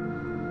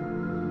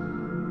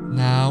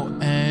 Now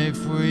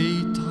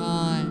every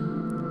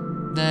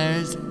time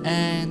there's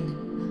an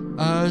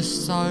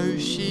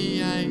association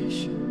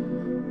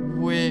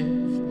with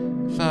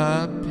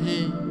the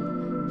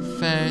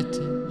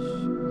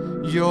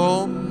fetish,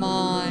 your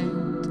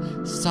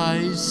mind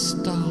says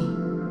stop,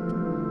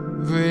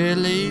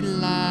 really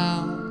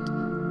loud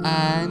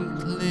and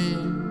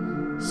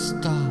clear.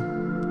 Stop.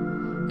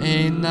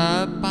 In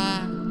the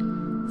back,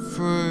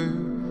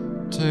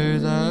 through to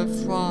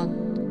the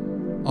front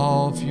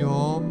of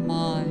your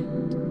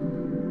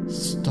mind.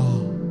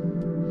 Stop.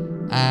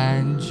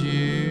 And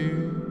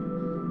you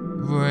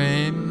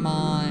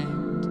remind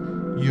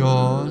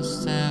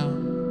yourself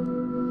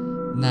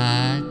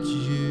that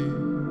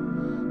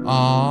you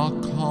are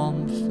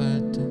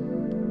confident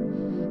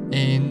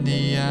in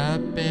the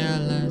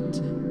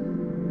ability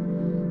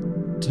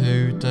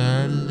to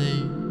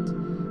delete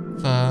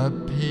the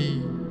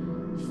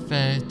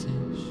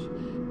fetish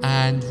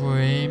and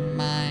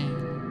remain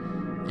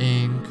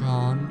in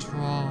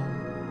control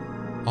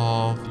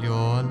of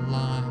your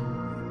life.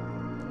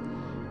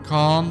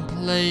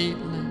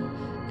 Completely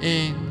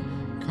in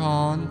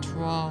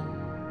control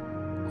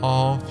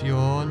of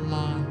your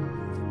life.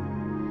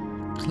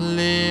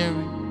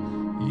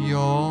 Clearing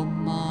your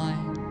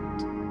mind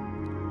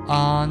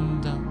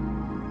under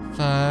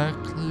the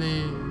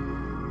clear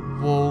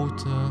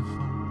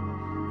waterfall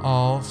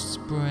of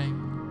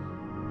spring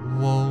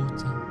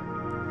water,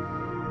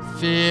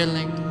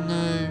 feeling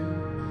new,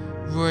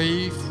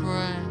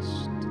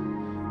 refreshed,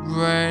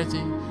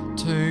 ready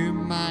to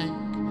make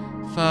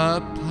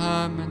the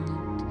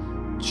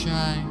permanent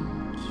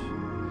change,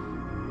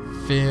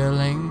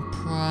 feeling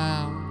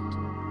proud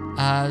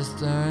as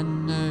the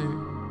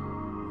new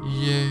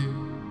you,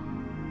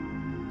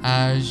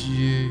 as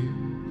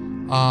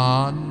you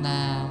are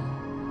now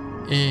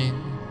in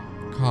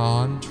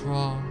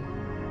control,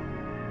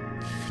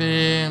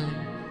 feeling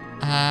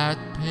at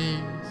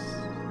peace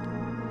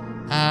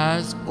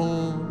as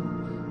all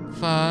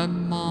the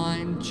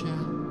mind chat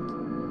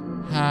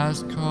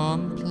has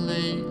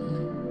completely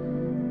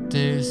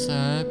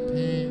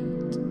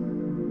disappeared,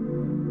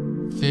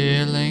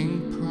 feeling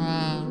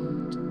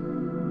proud,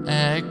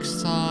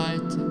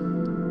 excited,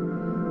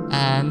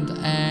 and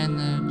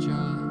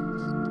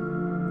energized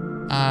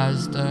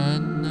as the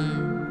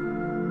new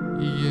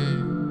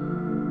you,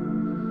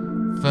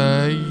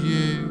 the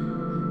you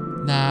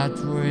that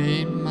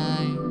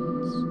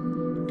remains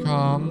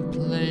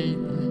completely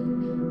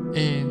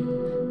in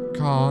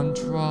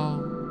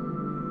control,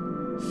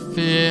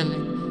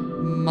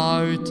 feeling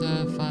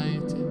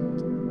motivated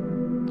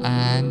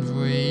and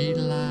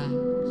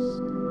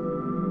relaxed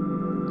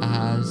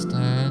as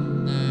the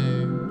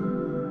new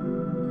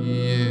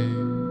you.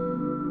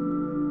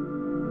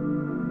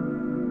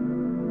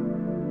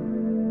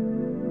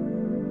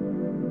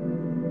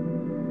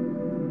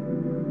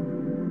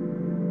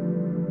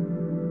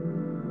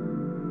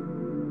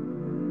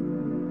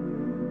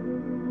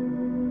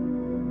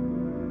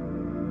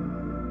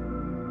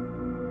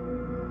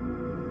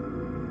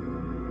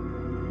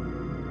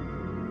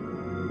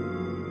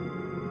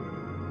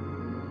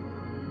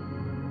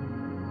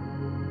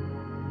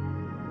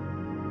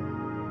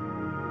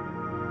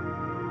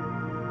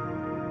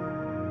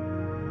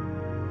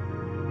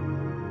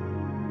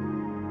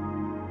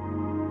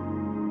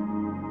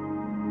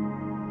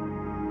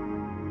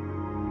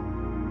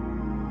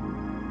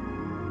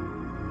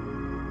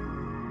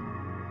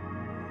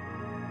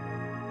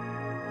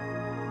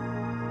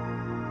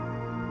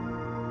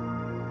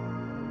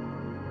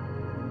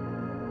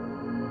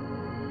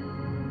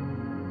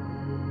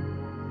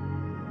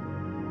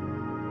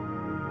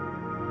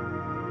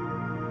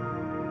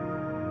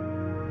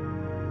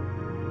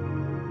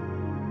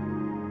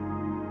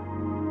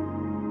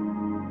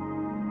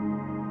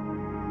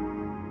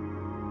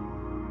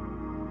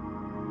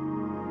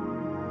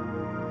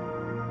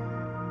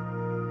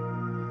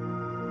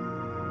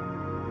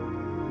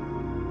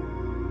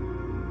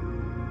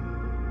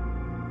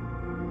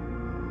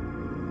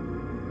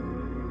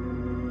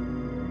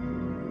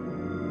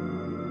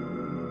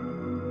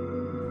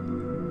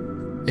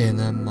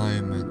 In a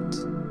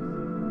moment,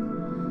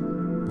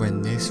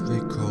 when this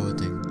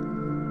recording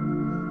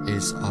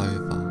is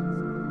over,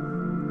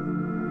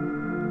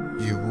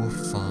 you will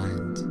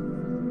find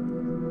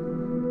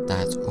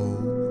that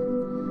all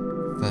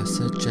the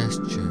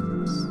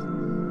suggestions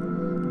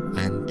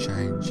and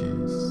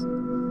changes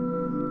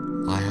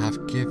I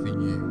have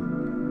given you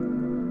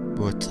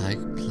will take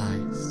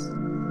place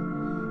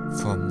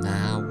from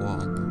now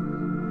on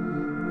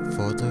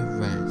for the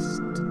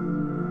rest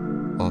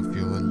of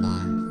your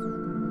life.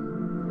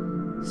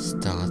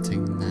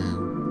 Starting now,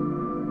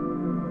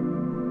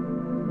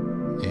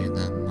 in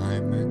a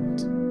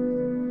moment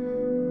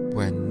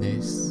when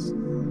this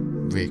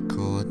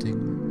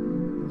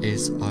recording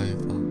is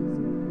over,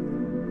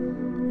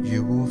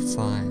 you will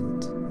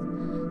find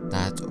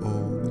that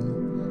all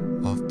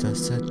of the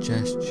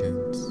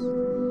suggestions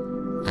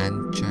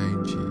and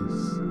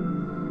changes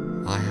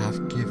I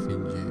have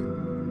given you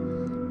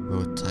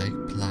will take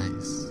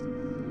place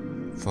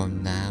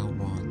from now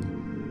on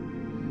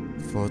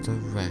for the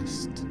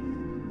rest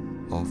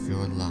of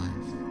your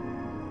life,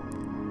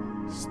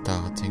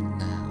 starting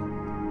now.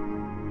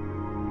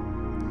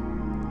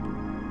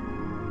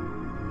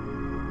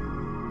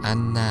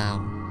 And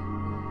now,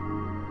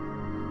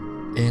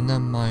 in a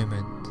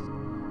moment,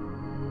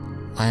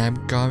 I am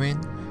going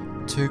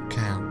to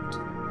count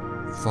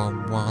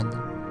from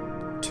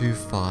 1 to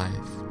 5.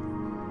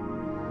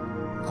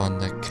 On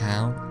the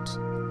count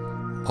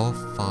of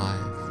 5,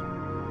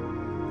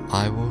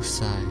 I will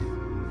say,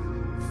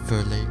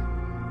 fully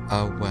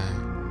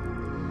aware,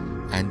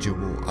 and you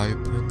will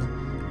open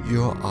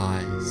your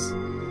eyes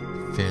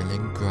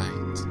feeling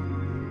great.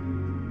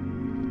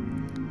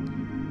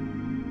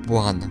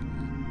 1.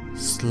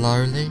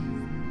 Slowly,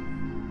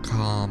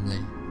 calmly,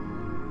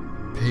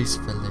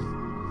 peacefully,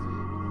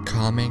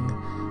 coming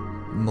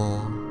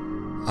more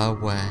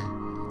aware.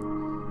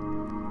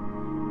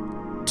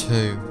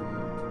 2.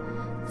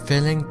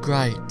 Feeling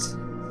great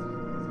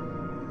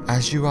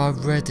as you are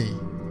ready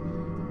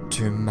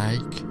to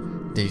make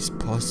these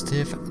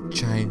positive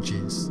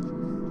changes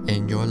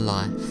in your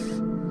life.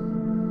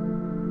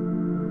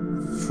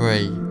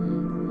 3.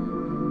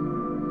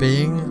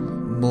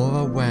 Being more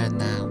aware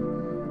now,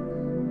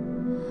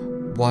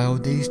 while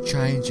these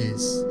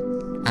changes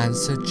and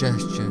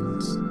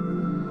suggestions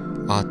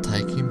are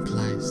taking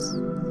place.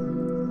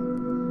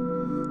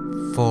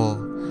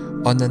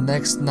 4. On the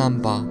next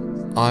number,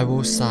 I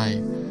will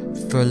say,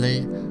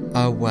 fully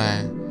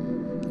aware,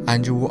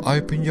 and you will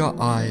open your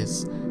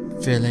eyes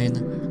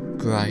feeling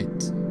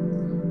great.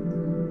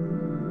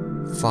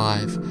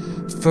 5.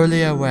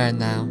 Fully aware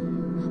now.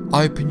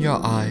 Open your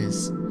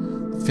eyes,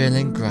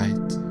 feeling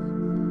great.